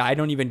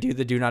don't even do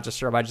the do not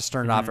disturb. I just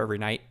turn it off every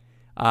night.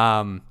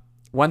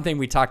 One thing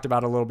we talked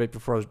about a little bit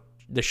before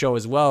the show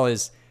as well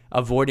is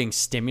avoiding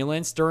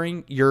stimulants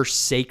during your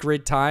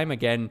sacred time.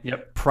 Again,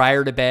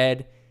 prior to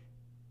bed,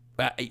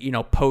 you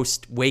know,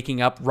 post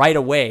waking up right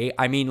away.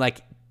 I mean,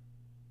 like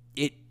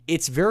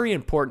it's very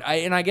important.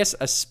 And I guess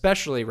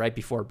especially right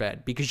before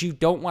bed, because you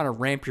don't want to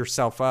ramp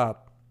yourself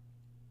up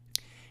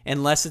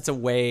unless it's a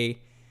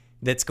way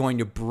that's going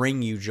to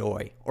bring you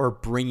joy or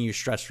bring you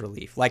stress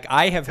relief. Like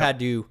I have had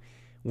to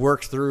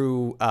work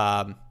through,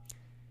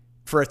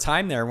 for a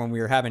time there when we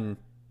were having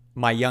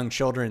my young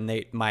children,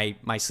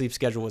 my sleep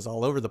schedule was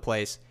all over the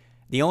place.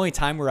 The only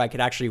time where I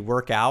could actually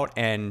work out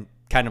and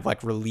kind of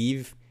like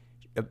relieve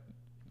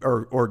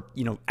or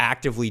you know,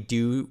 actively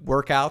do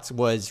workouts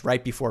was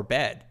right before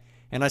bed.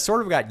 And I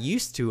sort of got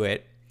used to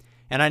it.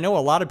 And I know a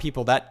lot of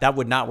people that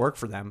would not work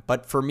for them.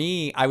 But for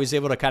me, I was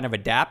able to kind of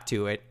adapt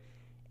to it.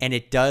 And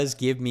it does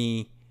give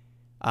me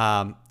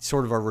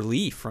sort of a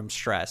relief from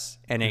stress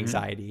and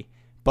anxiety.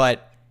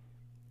 But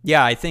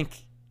yeah, I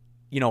think,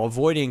 you know,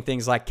 avoiding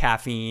things like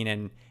caffeine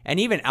and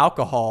even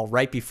alcohol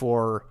right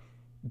before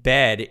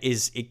bed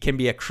it can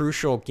be a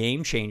crucial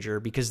game changer,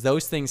 because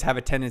those things have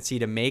a tendency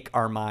to make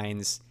our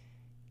minds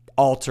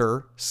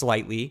alter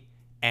slightly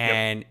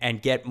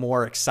and get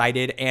more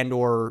excited and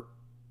or,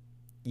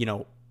 you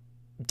know,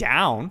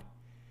 down.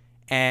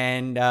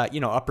 And you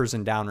know, uppers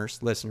and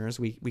downers, listeners,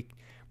 we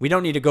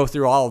don't need to go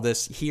through all of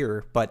this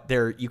here, but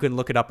you can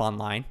look it up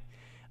online.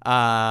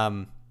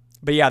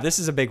 But yeah, this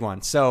is a big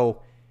one.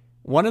 So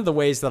one of the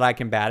ways that I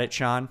combat it,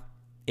 Sean,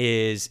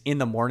 is in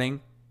the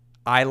morning.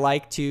 I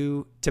like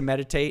to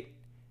meditate.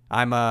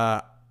 I'm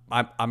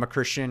a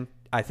Christian.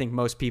 I think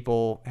most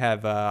people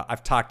have,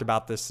 I've talked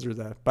about this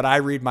but I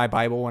read my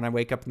Bible when I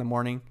wake up in the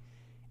morning.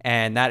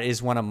 And that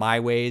is one of my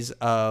ways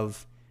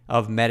of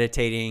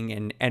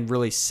meditating and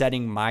really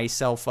setting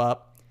myself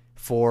up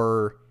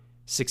for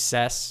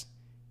success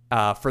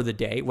for the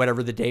day,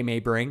 whatever the day may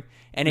bring.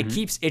 And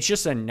it's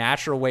just a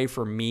natural way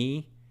for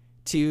me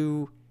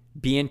to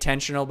be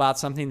intentional about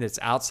something that's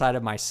outside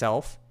of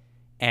myself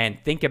and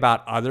think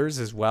about others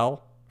as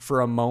well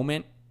for a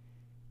moment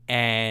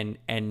and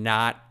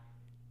not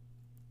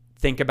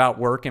think about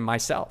work and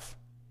myself.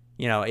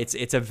 You know,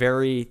 it's a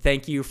very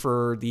thank you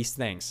for these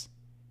things.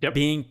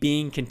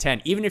 Being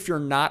content, even if you're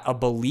not a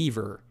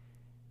believer,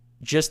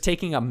 just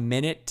taking a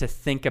minute to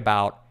think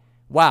about,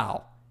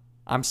 wow,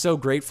 I'm so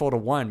grateful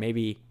to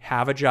maybe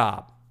have a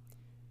job,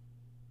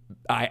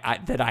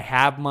 that I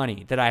have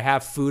money, that I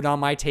have food on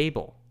my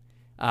table,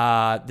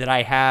 that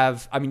I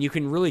have, I mean, you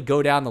can really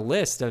go down the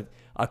list of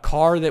a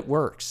car that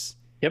works.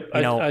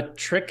 A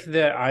trick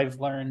that I've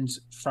learned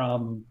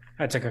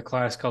I took a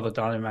class called The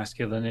Dawn of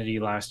Masculinity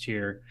last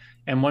year.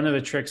 And one of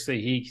the tricks that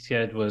he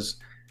said was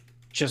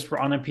just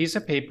on a piece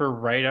of paper,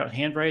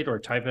 handwrite or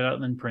type it out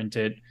and then print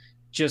it,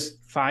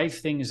 just 5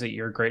 things that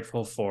you're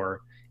grateful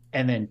for,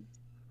 and then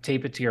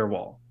tape it to your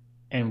wall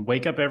and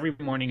wake up every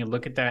morning and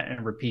look at that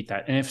and repeat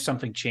that. And if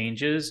something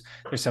changes,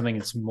 there's something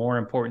that's more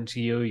important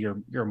to you,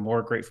 you're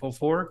more grateful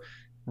for,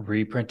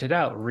 reprint it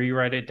out,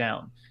 rewrite it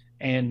down.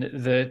 And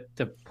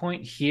the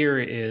point here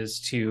is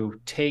to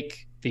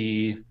take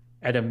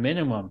at a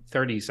minimum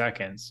 30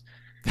 seconds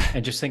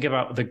and just think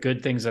about the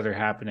good things that are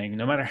happening.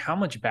 No matter how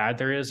much bad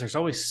there is, there's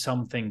always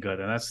something good.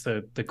 And that's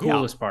the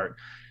coolest part.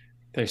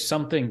 There's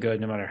something good,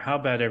 no matter how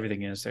bad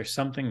everything is, there's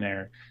something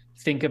there.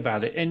 Think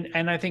about it.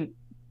 And I think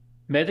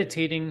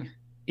meditating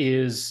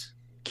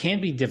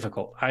can be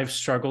difficult. I've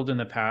struggled in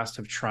the past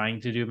of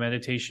trying to do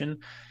meditation,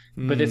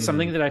 but it's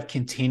something that I've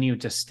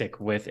continued to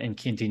stick with and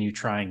continue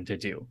trying to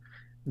do.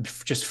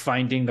 Just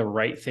finding the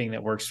right thing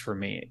that works for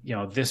me. You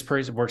know, this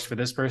person works for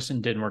this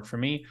person, didn't work for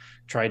me.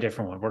 Try a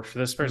different one. Worked for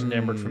this person,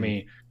 didn't work for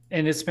me.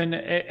 And it's been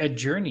a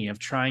journey of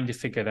trying to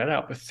figure that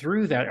out. But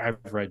through that,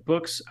 I've read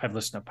books, I've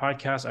listened to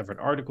podcasts, I've read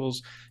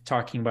articles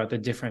talking about the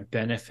different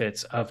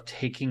benefits of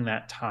taking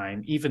that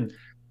time, even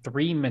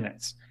 3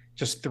 minutes,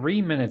 just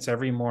 3 minutes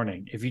every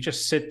morning. If you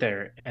just sit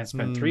there and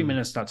spend 3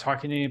 minutes not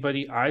talking to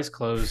anybody, eyes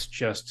closed,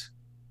 just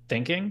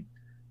thinking,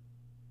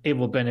 it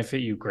will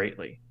benefit you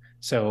greatly.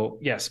 So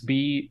yes,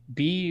 be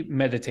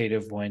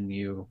meditative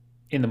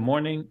in the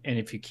morning, and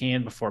if you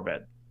can, before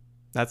bed.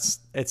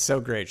 It's so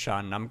great,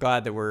 Sean. And I'm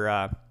glad that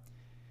we're,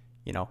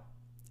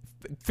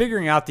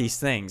 figuring out these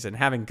things and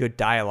having good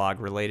dialogue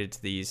related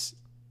to these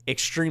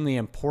extremely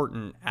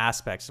important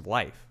aspects of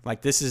life.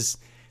 Like this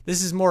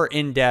is more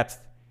in-depth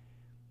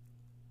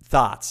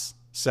thoughts.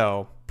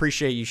 So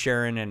appreciate you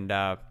sharing. And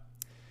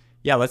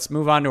let's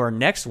move on to our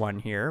next one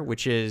here,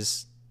 which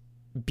is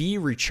be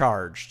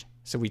recharged.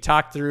 So we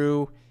talked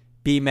through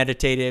be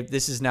meditative.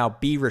 This is now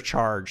be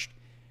recharged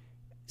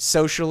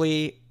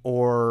socially,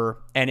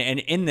 and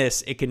in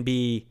this, it can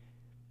be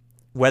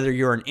whether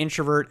you're an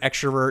introvert,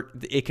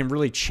 extrovert, it can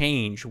really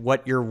change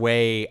what your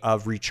way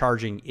of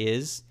recharging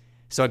is.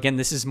 So again,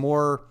 this is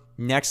more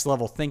next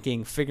level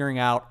thinking, figuring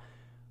out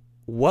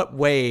what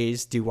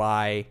ways do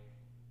I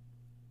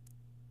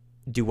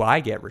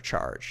get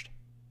recharged,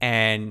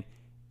 and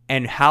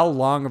how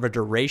long of a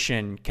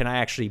duration can I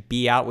actually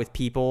be out with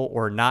people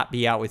or not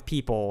be out with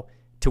people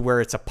to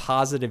where it's a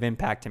positive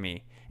impact to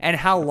me, and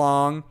how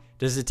long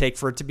does it take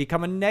for it to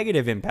become a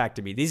negative impact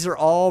to me? These are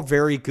all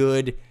very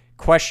good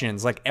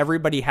questions. Like,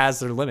 everybody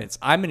has their limits.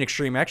 I'm an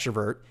extreme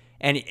extrovert,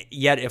 and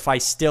yet if I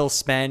still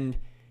spend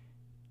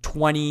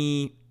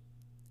 20,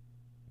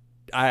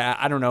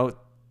 I don't know,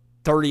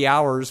 30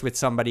 hours with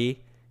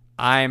somebody,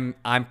 I'm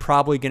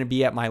probably going to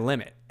be at my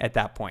limit at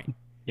that point.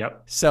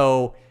 Yep.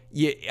 So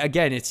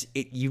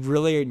you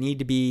really need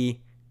to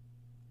be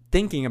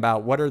thinking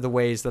about what are the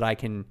ways that I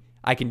can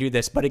do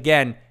this. But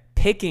again,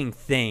 picking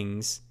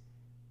things,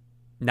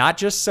 not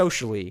just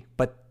socially,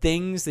 but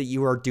things that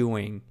you are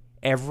doing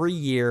every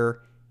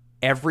year,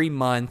 every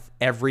month,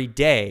 every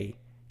day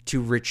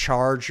to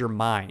recharge your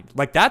mind.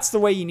 Like, that's the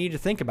way you need to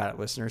think about it,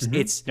 listeners.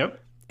 Mm-hmm.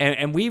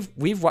 And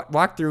we've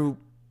walked through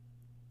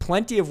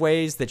plenty of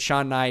ways that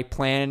Sean and I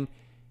plan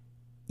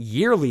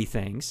yearly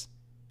things,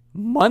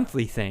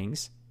 monthly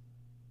things,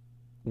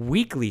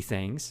 weekly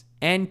things,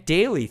 and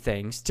daily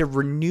things to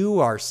renew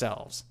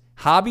ourselves.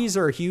 Hobbies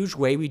are a huge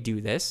way we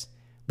do this.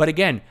 But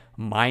again,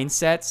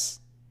 mindsets,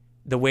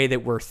 the way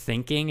that we're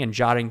thinking and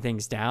jotting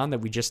things down that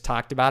we just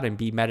talked about, and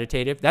be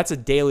meditative, that's a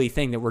daily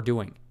thing that we're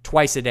doing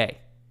twice a day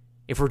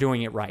if we're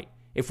doing it right.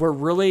 If we're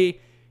really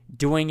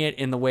doing it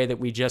in the way that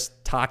we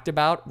just talked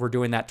about, we're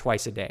doing that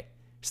twice a day.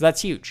 So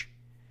that's huge.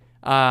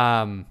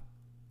 Sean,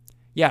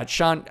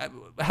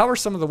 how are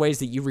some of the ways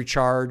that you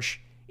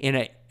recharge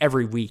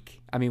every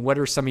week? I mean, what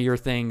are some of your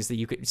things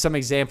that some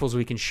examples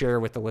we can share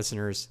with the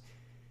listeners?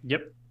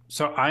 Yep.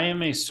 So I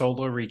am a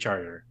solo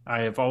recharger. I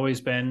have always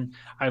been.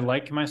 I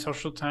like my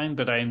social time,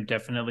 but I am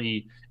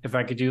definitely, if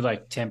I could do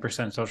like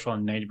 10% social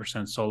and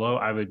 90% solo,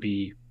 I would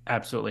be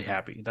absolutely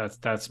happy.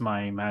 That's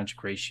my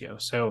magic ratio.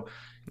 So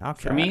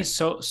for me,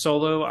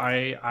 solo,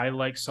 I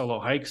like solo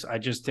hikes. I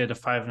just did a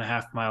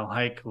 5.5 mile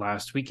hike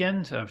last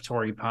weekend of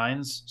Torrey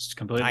Pines. It's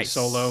completely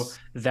solo.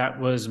 That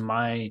was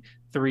my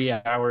 3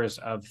 hours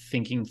of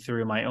thinking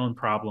through my own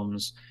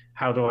problems.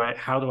 How do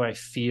I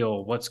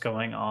feel? What's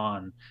going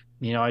on?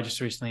 You know, I just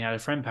recently had a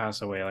friend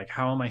pass away. Like,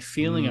 how am I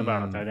feeling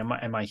about that?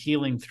 Am I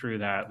healing through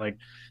that? Like,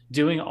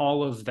 doing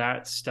all of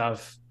that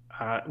stuff,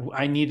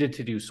 I needed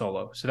to do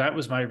solo. So that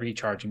was my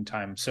recharging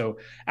time. So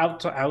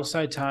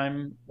outside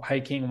time,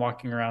 hiking,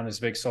 walking around is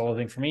a big solo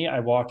thing for me. I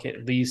walk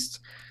at least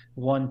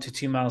 1 to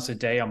 2 miles a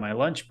day on my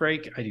lunch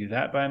break. I do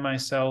that by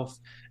myself.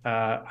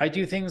 I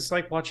do things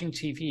like watching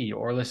TV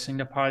or listening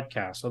to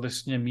podcasts or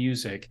listening to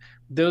music.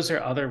 Those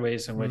are other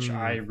ways in which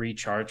I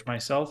recharge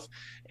myself,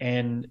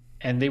 and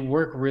they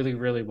work really,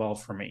 really well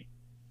for me.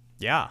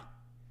 Yeah.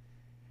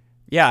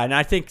 Yeah, and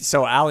I think,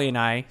 so Allie and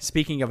I,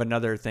 speaking of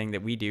another thing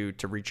that we do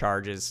to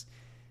recharge, is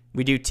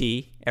we do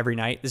tea every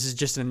night. This is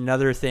just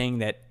another thing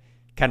that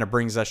kind of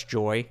brings us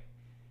joy.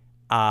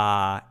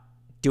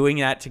 Doing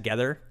that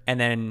together and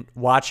then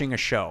watching a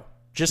show.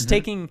 Just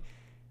taking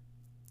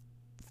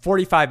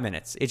 45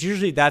 minutes. It's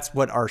usually, that's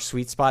what our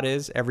sweet spot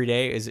is every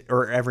day,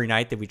 or every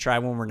night that we try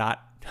when we're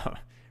not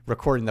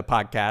recording the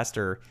podcast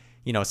or,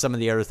 you know, some of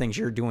the other things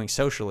you're doing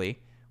socially.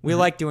 We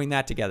like doing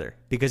that together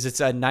because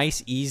it's a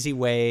nice, easy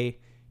way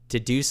to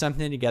do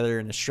something together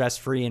in a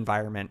stress-free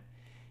environment.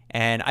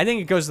 And I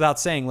think it goes without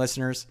saying,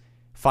 listeners,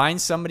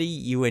 find somebody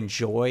you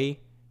enjoy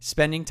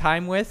spending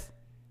time with.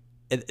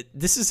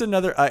 This is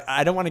another,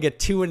 I don't want to get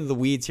too into the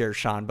weeds here,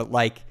 Sean, but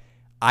like,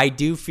 I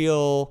do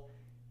feel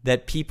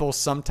that people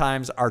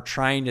sometimes are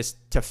trying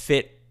to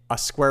fit a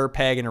square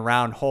peg in a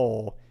round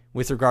hole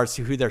with regards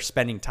to who they're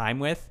spending time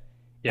with.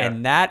 Yeah.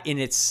 And that in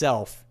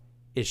itself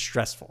is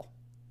stressful.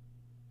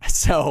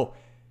 So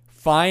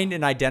find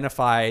and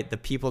identify the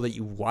people that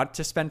you want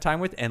to spend time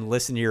with and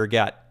listen to your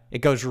gut. It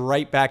goes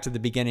right back to the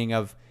beginning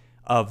of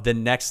the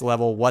next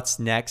level. What's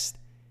next?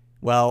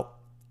 Well,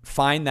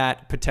 find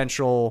that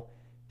potential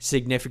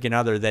significant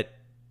other that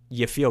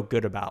you feel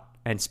good about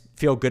and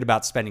feel good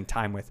about spending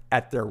time with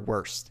at their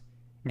worst.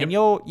 Yep. And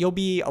you'll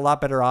be a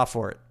lot better off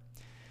for it.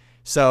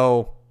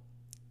 So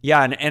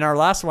yeah, and our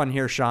last one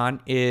here, Sean,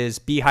 is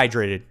be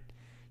hydrated.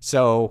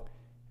 So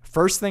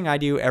first thing I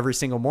do every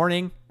single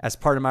morning as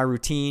part of my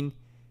routine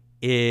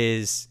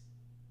is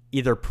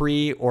either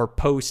pre or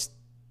post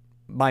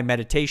my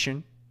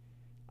meditation,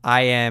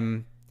 I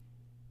am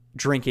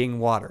drinking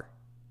water,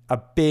 a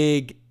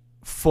big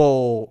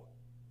full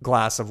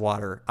glass of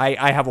water.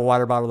 I have a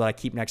water bottle that I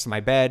keep next to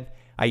my bed.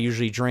 I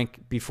usually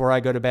drink before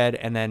I go to bed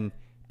and then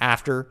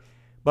after.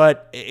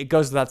 But it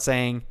goes without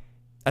saying,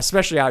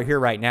 especially out here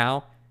right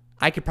now,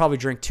 I could probably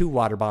drink 2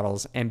 water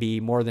bottles and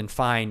be more than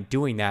fine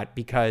doing that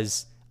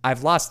because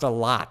I've lost a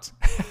lot.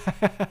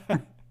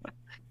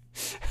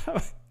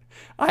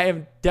 I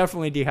am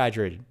definitely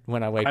dehydrated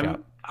when I wake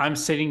up. I'm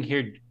sitting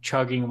here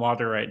chugging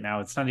water right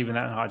now. It's not even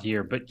that hot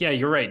here, but yeah,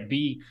 you're right.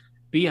 Be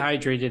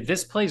hydrated.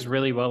 This plays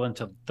really well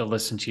into the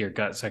listen to your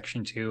gut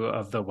section too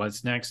of the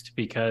what's next,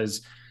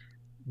 because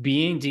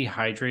being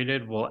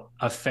dehydrated will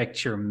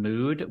affect your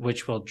mood,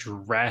 which will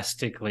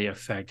drastically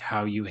affect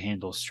how you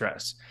handle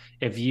stress.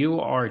 If you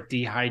are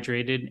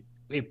dehydrated,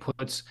 it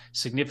puts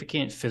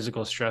significant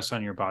physical stress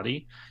on your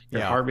body.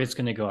 Your Yeah. heart rate's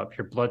going to go up,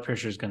 your blood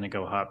pressure is going to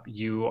go up.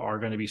 You are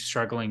going to be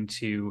struggling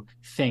to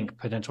think.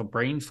 Potential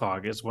brain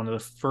fog is one of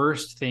the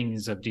first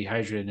things of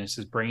dehydratedness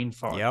is brain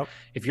fog. Yep.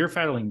 If you're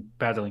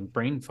battling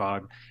brain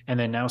fog, and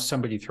then now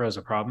somebody throws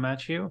a problem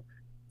at you,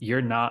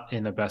 you're not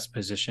in the best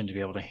position to be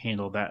able to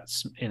handle that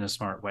in a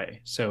smart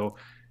way. So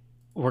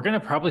we're going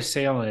to probably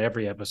say on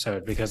every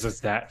episode because it's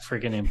that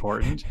friggin'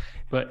 important,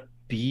 but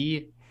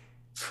be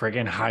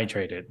friggin'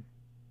 hydrated.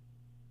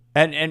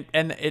 And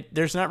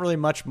there's not really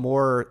much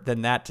more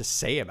than that to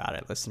say about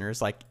it,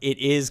 listeners. Like, it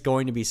is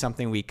going to be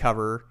something we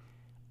cover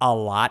a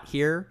lot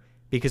here,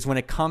 because when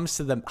it comes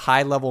to the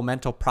high level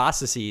mental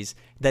processes,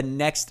 the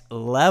next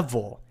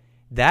level,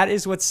 that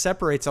is what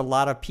separates a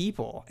lot of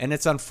people. And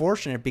it's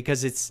unfortunate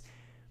because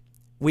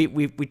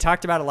we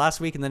talked about it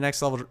last week in the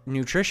next level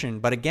nutrition,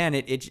 but again,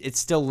 it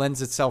still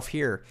lends itself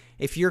here.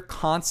 If you're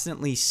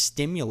constantly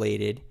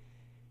stimulated,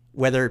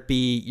 whether it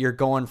be you're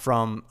going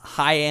from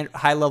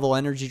high level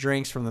energy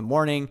drinks from the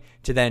morning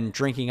to then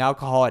drinking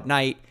alcohol at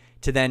night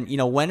to then,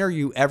 when are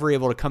you ever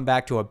able to come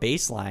back to a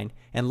baseline,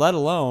 and let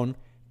alone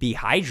be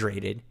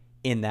hydrated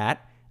in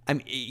that? I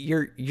mean,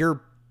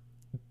 you're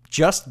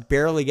just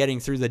barely getting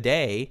through the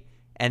day,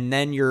 and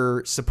then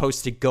you're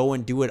supposed to go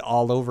and do it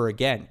all over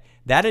again.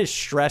 That is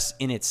stress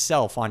in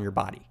itself on your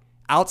body,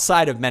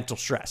 outside of mental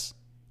stress.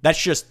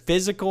 That's just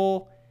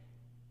physical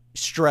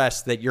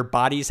stress that your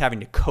body's having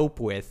to cope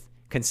with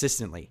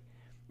consistently.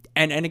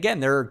 And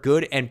again, there are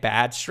good and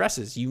bad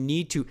stresses. You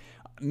need to,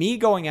 me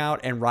going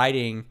out and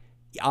riding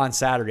on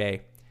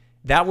Saturday,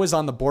 that was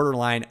on the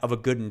borderline of a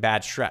good and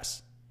bad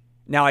stress.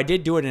 Now, I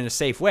did do it in a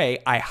safe way.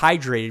 I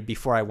hydrated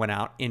before I went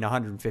out in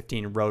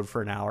 115 and rode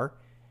for an hour.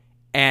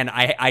 And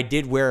I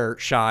did wear,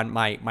 Sean,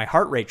 my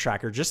heart rate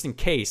tracker just in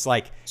case,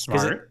 like,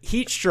 because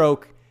heat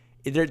stroke,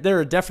 there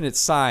are definite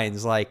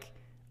signs like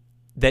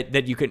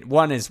that you could,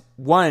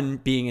 one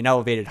being an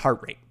elevated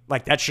heart rate.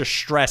 Like, that's just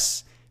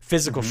stress,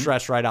 physical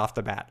stress right off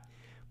the bat.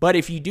 But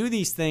if you do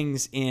these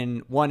things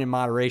in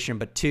moderation,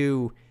 but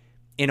two,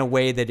 in a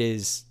way that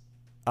is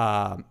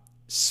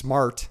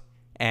smart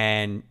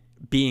and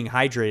being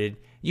hydrated,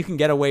 you can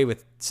get away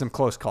with some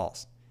close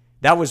calls.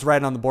 That was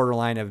right on the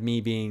borderline of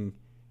me being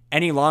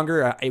any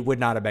longer, it would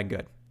not have been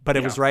good. But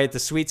it was right at the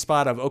sweet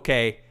spot of,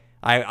 okay,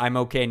 I'm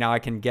okay now. I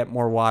can get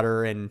more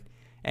water and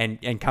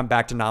come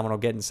back to nominal,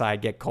 get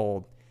inside, get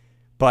cold.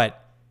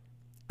 But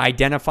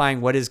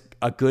identifying what is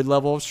a good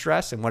level of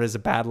stress and what is a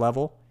bad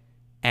level,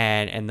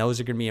 and those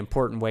are going to be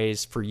important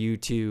ways for you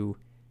to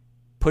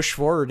push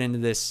forward into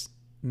this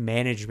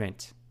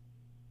management.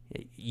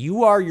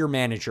 You are your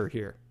manager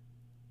here,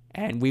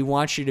 and we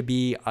want you to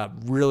be a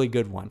really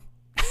good one.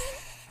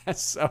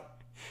 So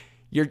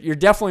you're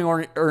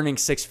definitely earning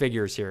six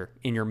figures here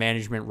in your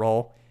management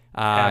role.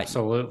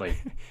 Absolutely.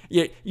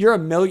 You're a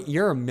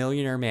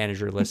millionaire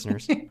manager,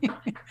 listeners.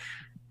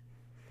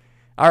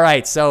 All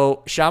right,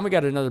 so Sean, we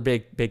got another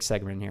big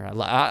segment here.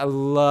 I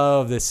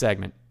love this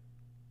segment.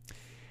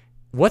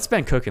 What's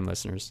been cooking,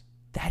 listeners?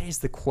 That is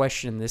the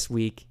question this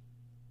week.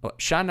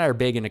 Sean and I are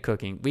big into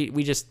cooking.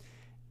 We just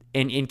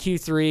in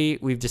Q3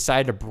 we've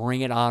decided to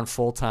bring it on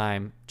full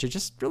time to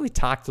just really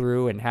talk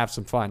through and have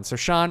some fun. So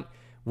Sean,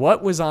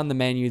 what was on the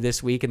menu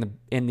this week in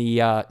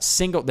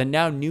the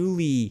now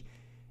newly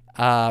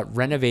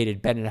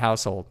renovated Bennett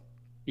household?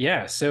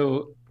 Yeah,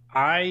 so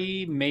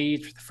I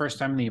made for the first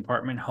time in the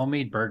apartment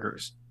homemade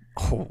burgers.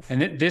 Oh.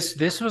 And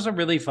this was a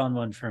really fun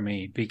one for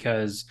me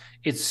because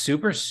it's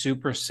super,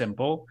 super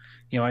simple.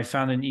 I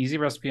found an easy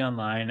recipe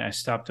online. I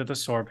stopped at the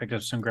store, picked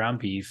up some ground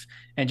beef,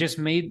 and just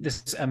made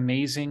this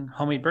amazing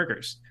homemade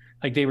burgers.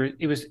 Like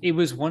it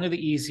was one of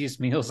the easiest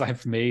meals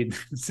I've made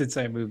since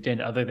I moved in,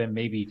 other than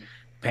maybe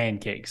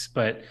pancakes.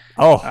 But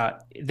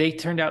they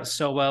turned out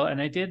so well, and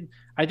I did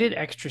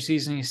extra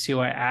seasonings too.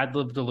 I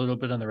ad-libbed a little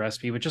bit on the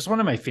recipe, which is one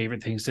of my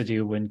favorite things to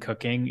do when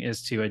cooking,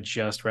 is to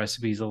adjust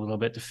recipes a little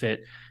bit to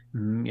fit,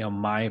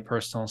 my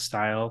personal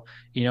style.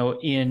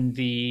 In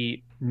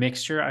the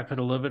mixture, I put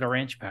a little bit of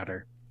ranch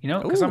powder,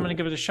 because I'm going to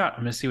give it a shot. I'm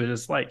going to see what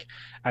it's like.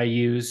 I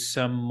use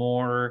some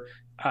more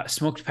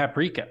smoked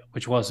paprika,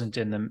 which wasn't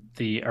in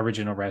the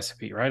original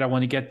recipe, right? I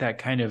want to get that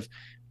kind of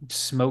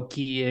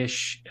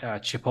smoky-ish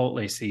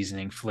chipotle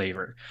seasoning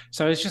flavor.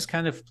 So I was just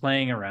kind of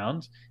playing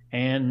around,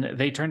 and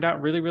they turned out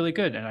really, really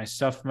good. And I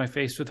stuffed my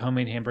face with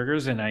homemade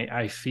hamburgers, and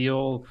I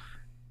feel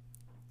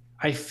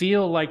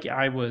like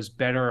I was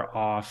better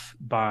off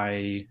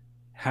by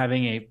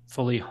having a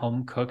fully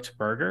home-cooked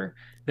burger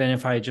than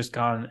if I had just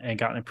gone and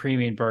gotten a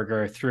pre-made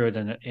burger, threw it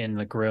in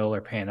the grill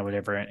or pan or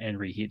whatever, and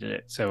reheated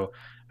it. So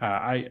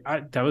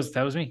that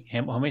was me,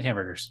 homemade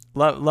hamburgers.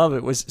 Love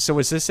it. Was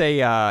this a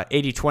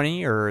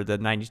 80-20 or the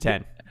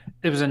 90-10?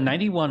 It was a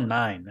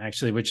 91.9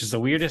 actually, which is the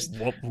weirdest.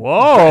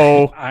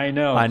 Whoa. I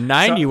know. A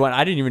 91.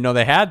 I didn't even know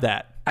they had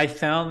that. I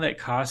found that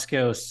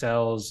Costco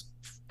sells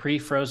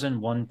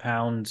pre-frozen 1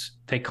 pound.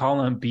 They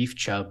call them beef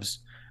chubs,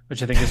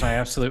 which I think is my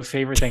absolute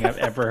favorite thing I've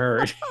ever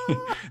heard.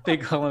 They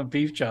call them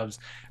beef chubs,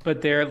 but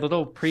they're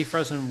little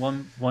pre-frozen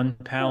one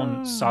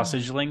pound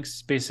sausage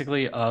links,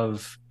 basically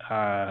of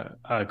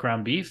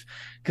ground beef.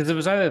 Because it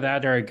was either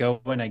that or I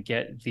go and I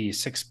get the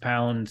 6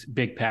 pound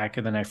big pack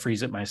and then I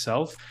freeze it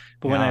myself.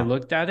 But when I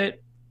looked at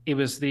it, it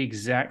was the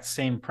exact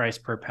same price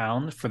per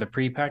pound for the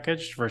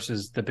prepackaged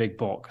versus the big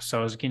bulk. So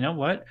I was like, you know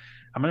what?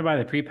 I'm going to buy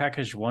the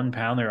prepackaged 1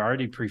 pound. They're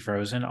already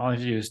pre-frozen. All I have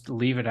to do is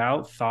leave it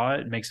out, thaw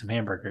it, make some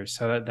hamburgers.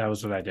 So that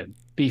was what I did.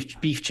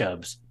 Beef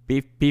chubs.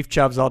 Beef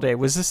chubs all day.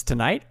 Was this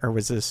tonight or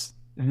was this?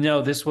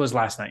 No, this was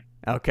last night.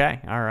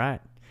 Okay. All right.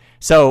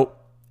 So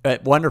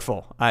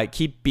wonderful.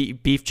 Keep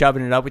beef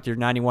chubbing it up with your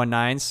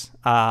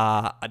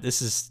 91.9s.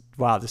 This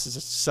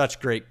is such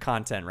great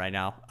content right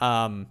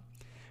now.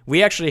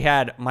 We actually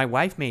had, my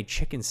wife made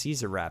chicken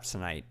Caesar wraps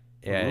tonight.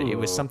 It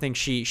was something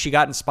she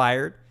got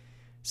inspired.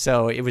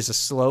 So it was a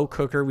slow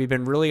cooker. We've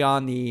been really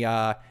on the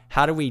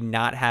how do we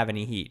not have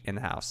any heat in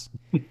the house?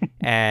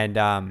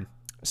 And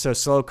so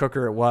slow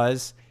cooker it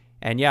was.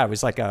 And yeah, it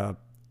was like a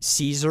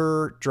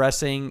Caesar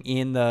dressing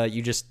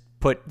you just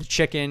put the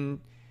chicken,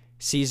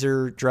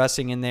 Caesar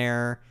dressing in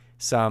there,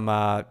 some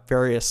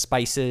various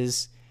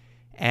spices.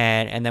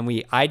 And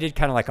then I did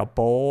kind of like a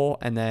bowl,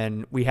 and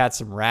then we had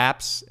some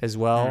wraps as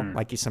well,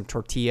 like some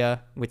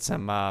tortilla with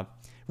some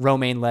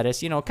romaine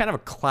lettuce, kind of a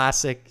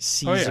classic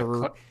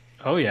Caesar.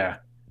 Oh yeah.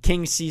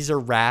 King Caesar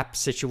wrap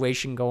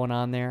situation going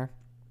on there.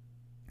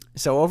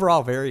 So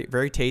overall, very,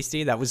 very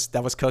tasty. That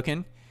was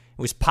cooking.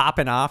 It was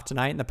popping off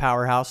tonight in the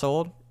Power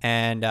household,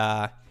 and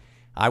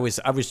I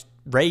was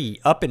ready,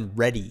 up and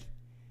ready.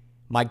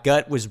 My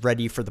gut was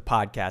ready for the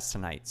podcast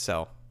tonight.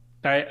 So,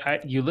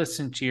 you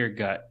listened to your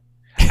gut.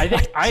 I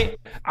think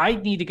I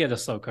need to get a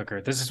slow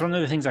cooker. This is one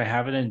of the things I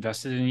haven't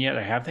invested in yet.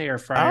 I have the air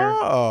fryer,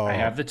 I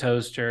have the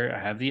toaster, I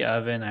have the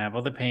oven, I have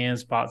all the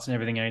pans, pots, and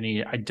everything I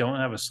need. I don't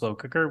have a slow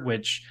cooker,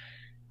 which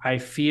I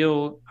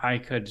feel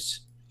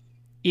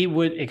it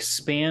would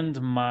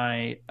expand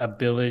my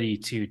ability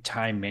to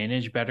time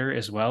manage better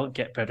as well,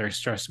 get better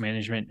stress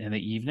management in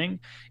the evening.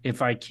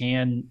 If I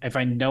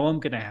know I'm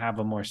going to have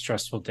a more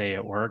stressful day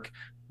at work,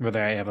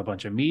 whether I have a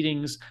bunch of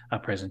meetings, a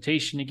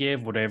presentation to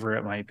give, whatever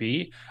it might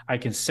be, I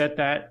can set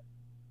that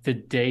the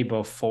day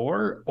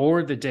before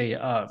or the day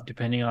of,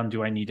 depending on,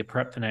 do I need to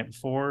prep the night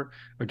before,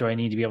 or do I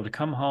need to be able to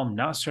come home,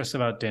 not stress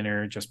about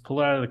dinner, just pull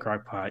it out of the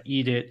crock pot,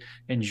 eat it,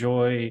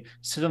 enjoy,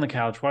 sit on the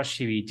couch, watch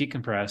TV,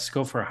 decompress,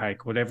 go for a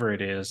hike, whatever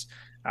it is.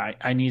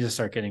 I need to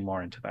start getting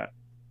more into that.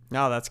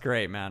 No, that's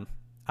great, man.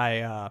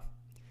 I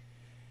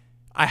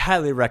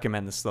highly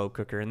recommend the slow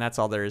cooker, and that's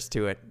all there is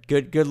to it.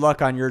 Good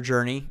luck on your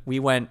journey. We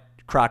went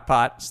crock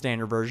pot,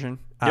 standard version.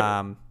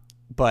 Yep.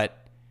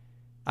 But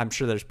I'm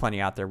sure there's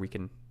plenty out there we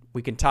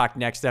can talk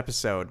next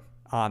episode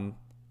on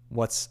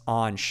what's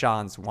on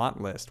Sean's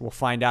want list. We'll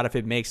find out if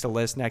it makes the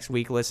list next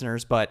week,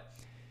 listeners. But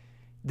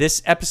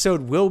this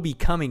episode will be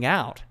coming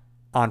out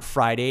on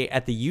Friday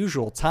at the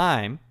usual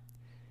time.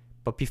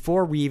 But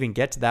before we even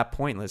get to that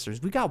point,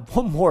 listeners, we got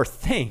one more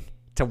thing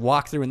to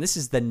walk through, and this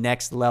is the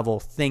next level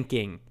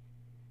thinking.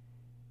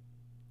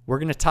 We're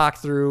going to talk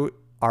through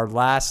our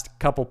last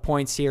couple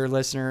points here,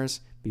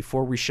 listeners,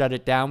 before we shut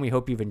it down. We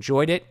hope you've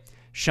enjoyed it.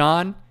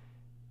 Sean,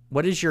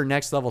 what is your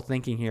next level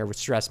thinking here with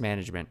stress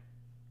management?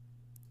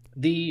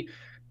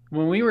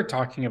 When we were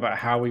talking about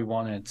how we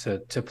wanted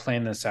to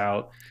plan this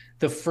out,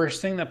 the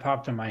first thing that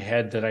popped in my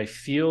head that I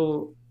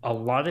feel a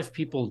lot of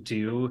people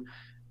do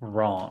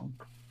wrong,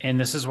 and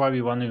this is why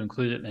we want to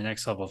include it in the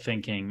next level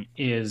thinking,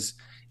 is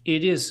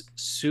it is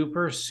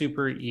super,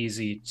 super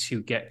easy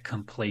to get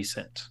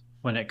complacent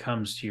when it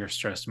comes to your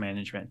stress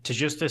management, to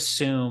just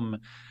assume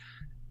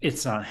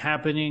it's not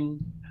happening.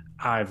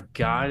 I've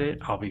got it.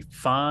 I'll be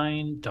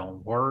fine.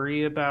 Don't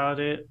worry about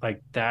it.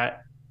 Like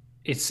that.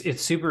 It's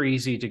super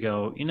easy to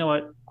go, you know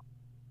what?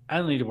 I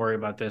don't need to worry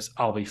about this.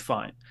 I'll be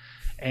fine.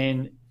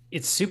 And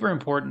it's super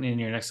important in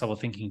your next level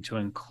thinking to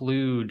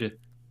include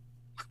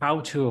how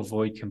to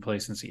avoid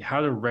complacency,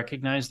 how to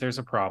recognize there's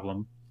a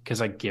problem,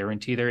 because I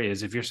guarantee there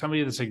is. If you're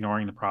somebody that's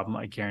ignoring the problem,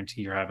 I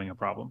guarantee you're having a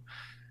problem.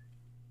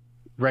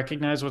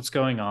 Recognize what's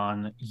going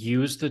on,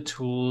 use the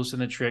tools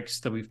and the tricks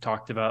that we've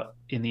talked about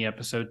in the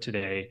episode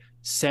today.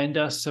 Send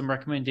us some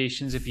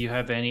recommendations if you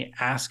have any.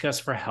 Ask us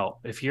for help.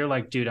 If you're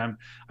like, dude, I'm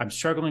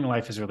struggling,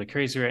 life is really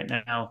crazy right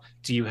now,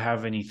 do you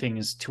have any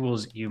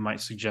tools you might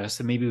suggest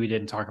that maybe we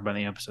didn't talk about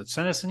in the episode?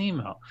 Send us an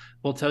email.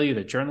 We'll tell you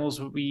the journals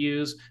that we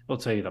use, we'll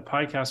tell you the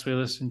podcasts we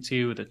listen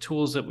to, the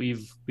tools that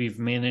we've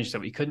managed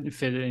that we couldn't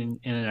fit in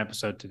an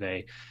episode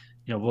today.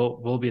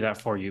 We'll be that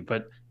for you.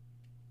 But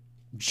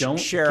don't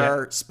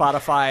share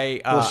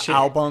Spotify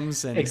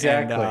albums and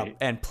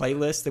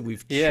playlists that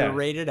we've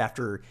curated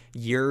after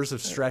years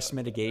of stress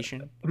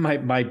mitigation.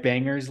 My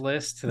bangers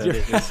list. That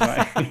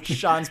is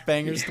Sean's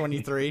bangers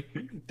 23.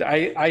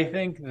 I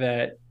think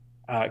that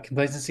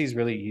complacency is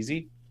really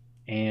easy,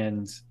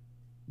 and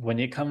when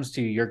it comes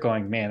to you're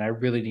going, man, I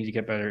really need to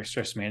get better at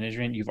stress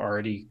management, you've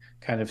already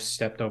kind of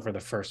stepped over the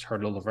first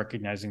hurdle of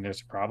recognizing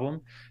there's a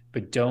problem.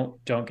 But don't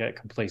get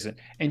complacent,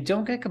 and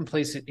don't get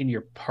complacent in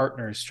your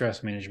partner's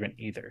stress management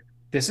either.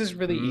 This is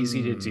really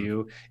easy to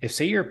do. If,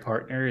 say, your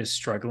partner is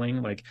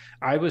struggling, like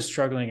I was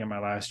struggling at my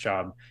last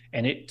job,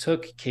 and it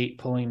took Kate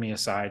pulling me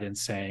aside and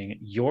saying,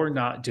 you're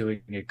not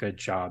doing a good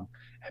job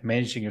at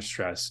managing your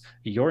stress.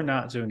 You're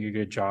not doing a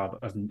good job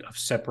of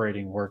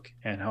separating work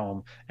and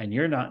home. And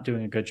you're not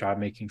doing a good job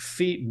making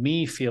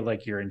me feel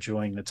like you're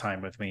enjoying the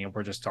time with me. And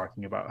we're just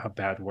talking about how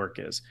bad work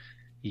is.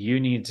 You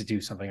need to do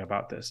something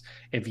about this.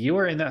 If you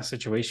are in that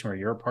situation where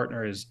your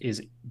partner is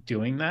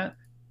doing that,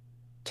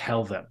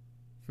 tell them,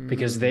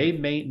 because they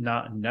may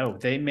not know.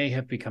 They may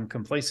have become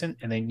complacent,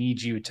 and they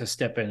need you to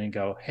step in and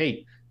go,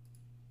 hey,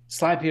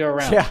 slap you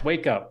around. Yeah.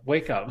 Wake up.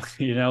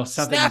 Something.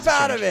 Snap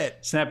out of it.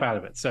 Snap out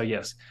of it. So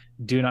yes,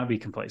 do not be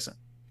complacent.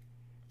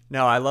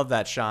 No, I love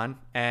that, Sean.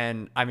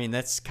 And I mean,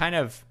 that's kind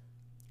of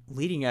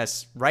leading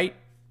us right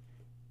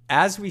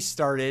as we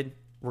started.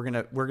 We're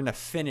going to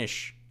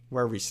finish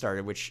where we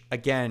started, which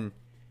again,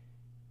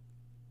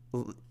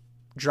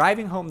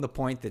 driving home the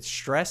point that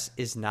stress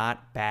is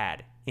not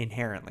bad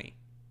inherently.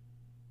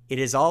 It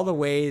is all the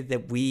way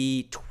that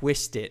we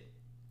twist it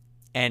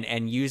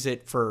and use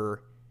it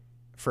for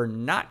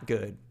not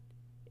good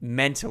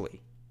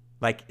mentally.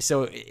 Like,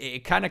 so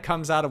it kind of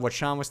comes out of what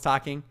Sean was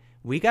talking.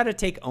 We got to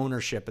take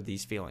ownership of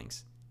these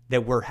feelings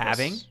that we're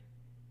having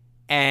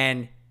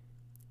and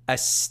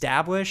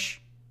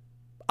establish,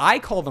 I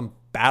call them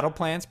battle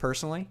plans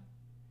personally.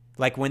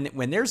 Like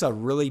when there's a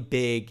really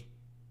big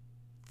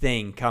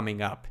thing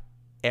coming up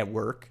at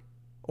work,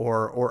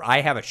 or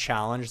I have a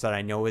challenge that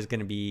I know is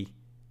going to be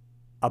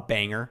a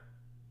banger,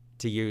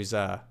 to use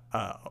a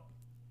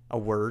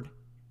word,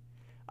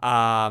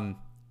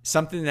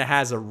 something that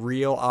has a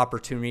real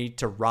opportunity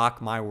to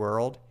rock my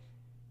world,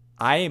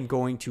 I am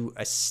going to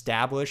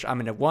establish, I'm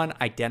going to, one,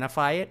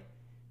 identify it,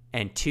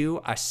 and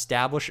two,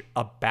 establish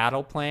a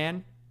battle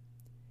plan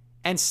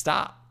and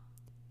stop.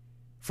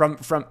 From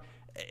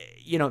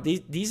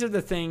these are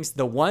the things,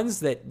 the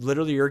ones that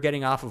literally you're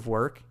getting off of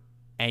work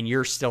and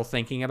you're still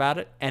thinking about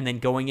it, and then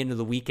going into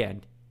the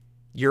weekend,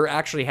 you're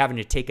actually having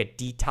to take a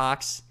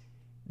detox.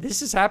 This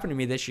has happened to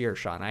me this year,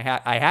 Sean.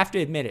 I have to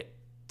admit it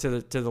to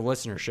the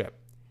listenership.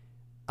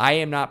 I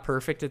am not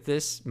perfect at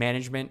this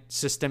management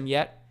system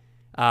yet.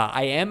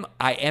 I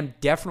am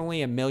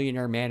definitely a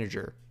millionaire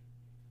manager,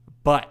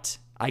 but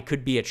I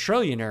could be a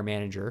trillionaire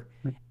manager.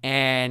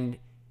 And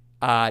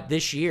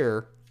this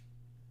year,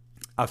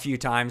 a few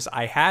times,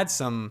 I had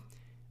some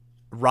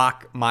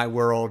rock my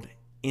world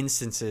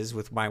instances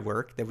with my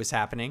work that was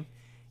happening.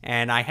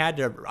 And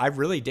I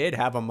really did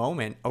have a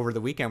moment over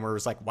the weekend where it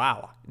was like,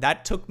 wow,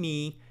 that took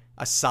me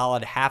a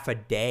solid half a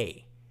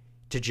day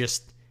to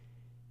just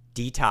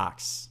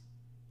detox,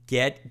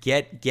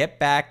 get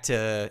back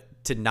to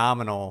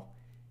nominal.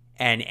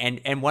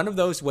 And one of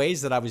those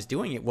ways that I was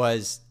doing it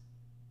was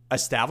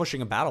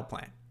establishing a battle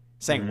plan,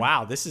 saying,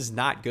 wow, this is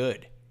not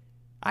good.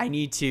 I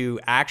need to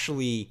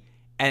actually,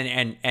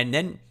 and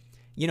then,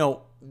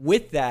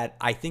 with that,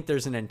 I think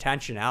there's an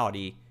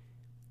intentionality.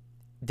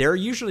 There are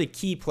usually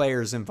key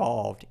players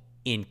involved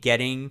in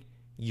getting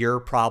your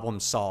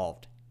problem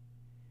solved.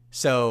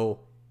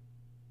 So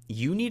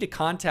you need to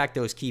contact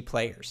those key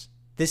players.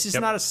 This is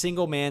not a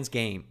single man's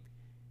game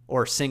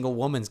or a single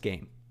woman's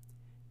game.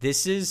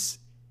 This is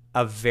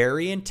a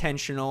very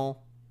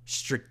intentional,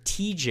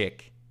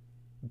 strategic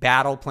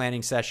battle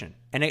planning session.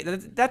 And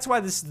that's why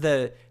this is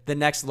the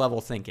next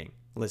level thinking,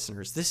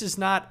 listeners. This is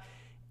not,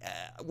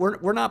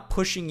 we're not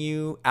pushing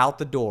you out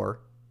the door.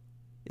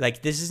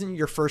 Like, this isn't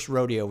your first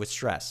rodeo with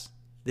stress.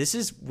 This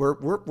is,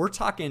 we're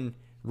talking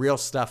real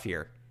stuff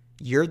here.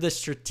 You're the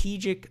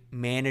strategic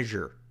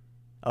manager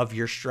of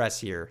your stress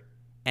here.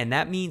 And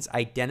that means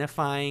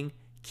identifying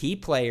key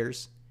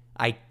players,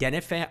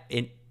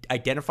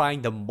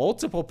 identifying the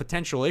multiple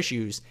potential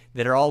issues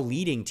that are all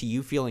leading to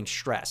you feeling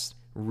stressed,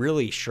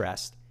 really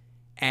stressed,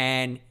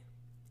 and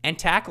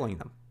tackling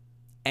them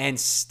and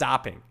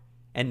stopping.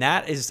 And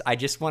that is, I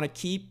just want to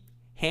keep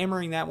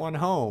hammering that one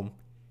home.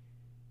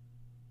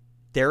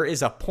 There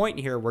is a point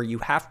here where you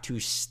have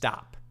to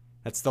stop.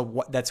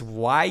 That's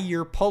why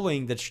you're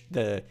pulling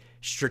the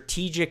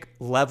strategic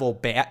level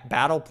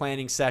battle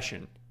planning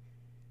session,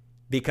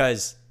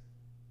 because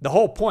the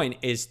whole point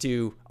is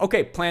to,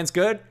 okay, plan's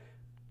good,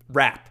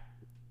 wrap.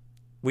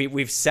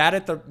 We've sat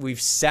at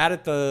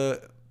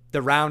the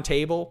round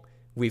table,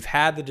 we've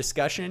had the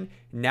discussion,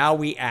 now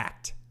we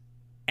act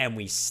and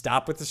we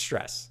stop with the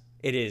stress.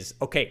 It is,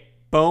 okay,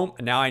 boom,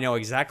 now I know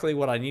exactly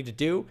what I need to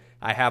do.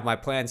 I have my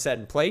plan set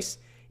in place.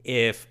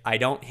 If I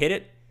don't hit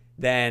it,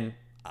 then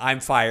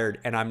I'm fired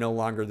and I'm no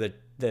longer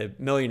the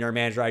millionaire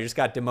manager. I just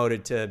got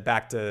demoted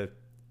back to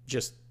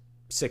just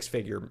six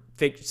figure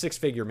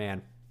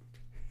man.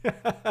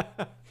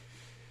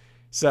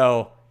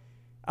 So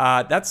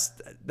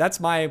that's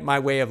my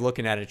way of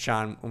looking at it,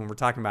 Sean, when we're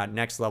talking about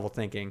next level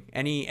thinking.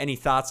 Any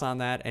thoughts on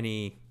that?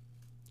 Any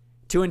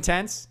too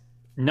intense?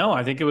 No,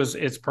 I think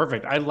it's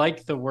perfect. I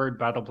like the word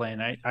battle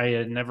plan. I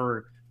had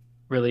never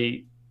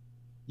really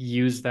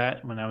use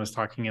that when I was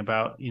talking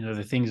about,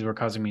 the things that were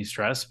causing me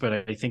stress,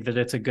 but I think that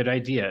it's a good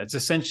idea. It's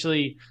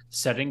essentially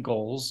setting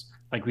goals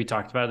like we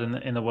talked about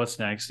in the what's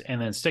next,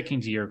 and then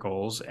sticking to your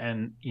goals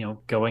and,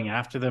 going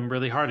after them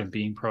really hard and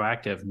being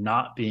proactive,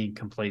 not being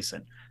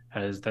complacent.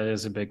 That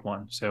is a big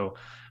one. So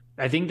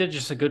I think that's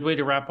just a good way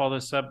to wrap all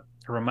this up.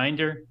 A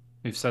reminder,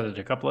 we've said it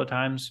a couple of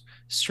times,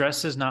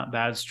 stress is not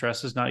bad.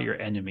 Stress is not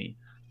your enemy.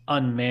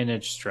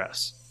 Unmanaged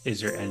stress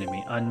is your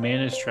enemy.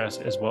 Unmanaged stress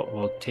is what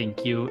will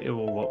tank you. It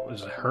will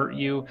hurt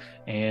you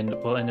and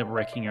will end up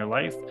wrecking your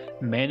life.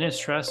 Managed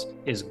stress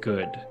is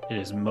good. It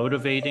is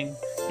motivating.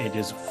 It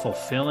is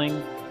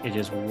fulfilling. It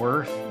is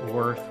worth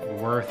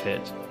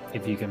it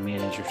if you can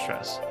manage your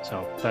stress.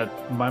 So that's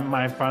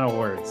my final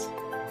words.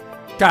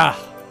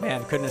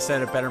 Man, couldn't have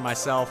said it better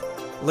myself.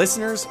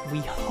 Listeners, we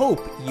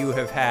hope you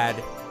have had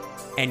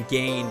and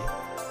gained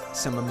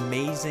some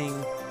amazing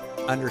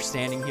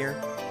understanding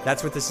here.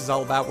 That's what this is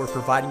all about. We're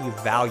providing you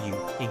value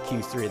in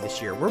Q3 of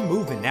this year. We're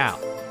moving now.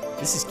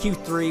 This is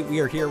Q3. We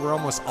are here. We're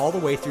almost all the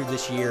way through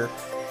this year.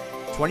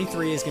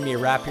 23 is going to be a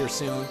wrap here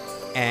soon,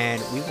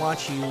 and we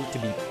want you to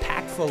be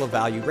packed full of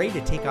value, ready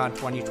to take on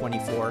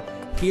 2024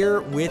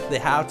 here with the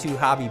How To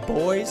Hobby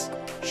boys.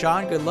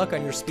 Sean, good luck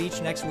on your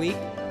speech next week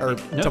or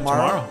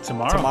tomorrow.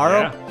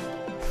 Tomorrow.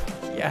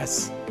 Yeah.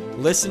 Yes.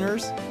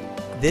 Listeners,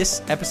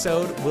 this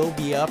episode will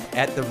be up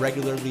at the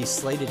regularly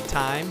slated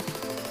time.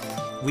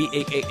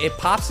 It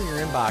pops in your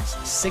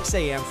inbox 6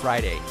 a.m.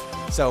 Friday.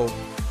 So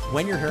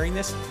when you're hearing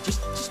this,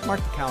 just mark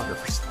the calendar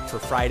for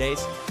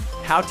Fridays.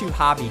 How To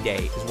Hobby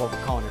Day is what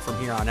we're calling it from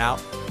here on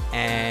out.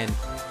 And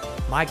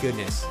my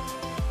goodness,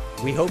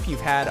 we hope you've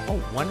had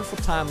a wonderful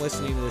time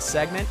listening to this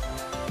segment.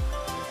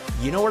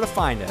 You know where to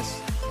find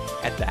us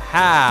at the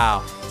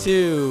How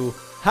To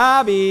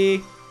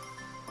Hobby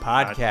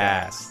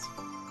Podcast.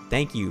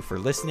 Thank you for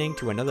listening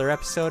to another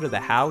episode of the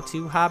How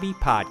To Hobby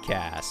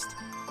Podcast.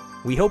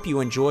 We hope you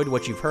enjoyed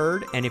what you've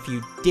heard, and if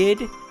you did,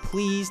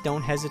 please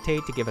don't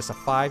hesitate to give us a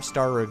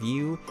 5-star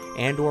review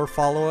and or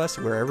follow us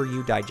wherever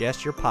you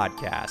digest your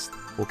podcast.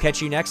 We'll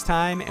catch you next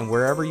time, and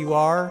wherever you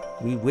are,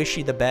 we wish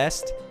you the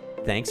best.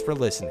 Thanks for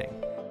listening.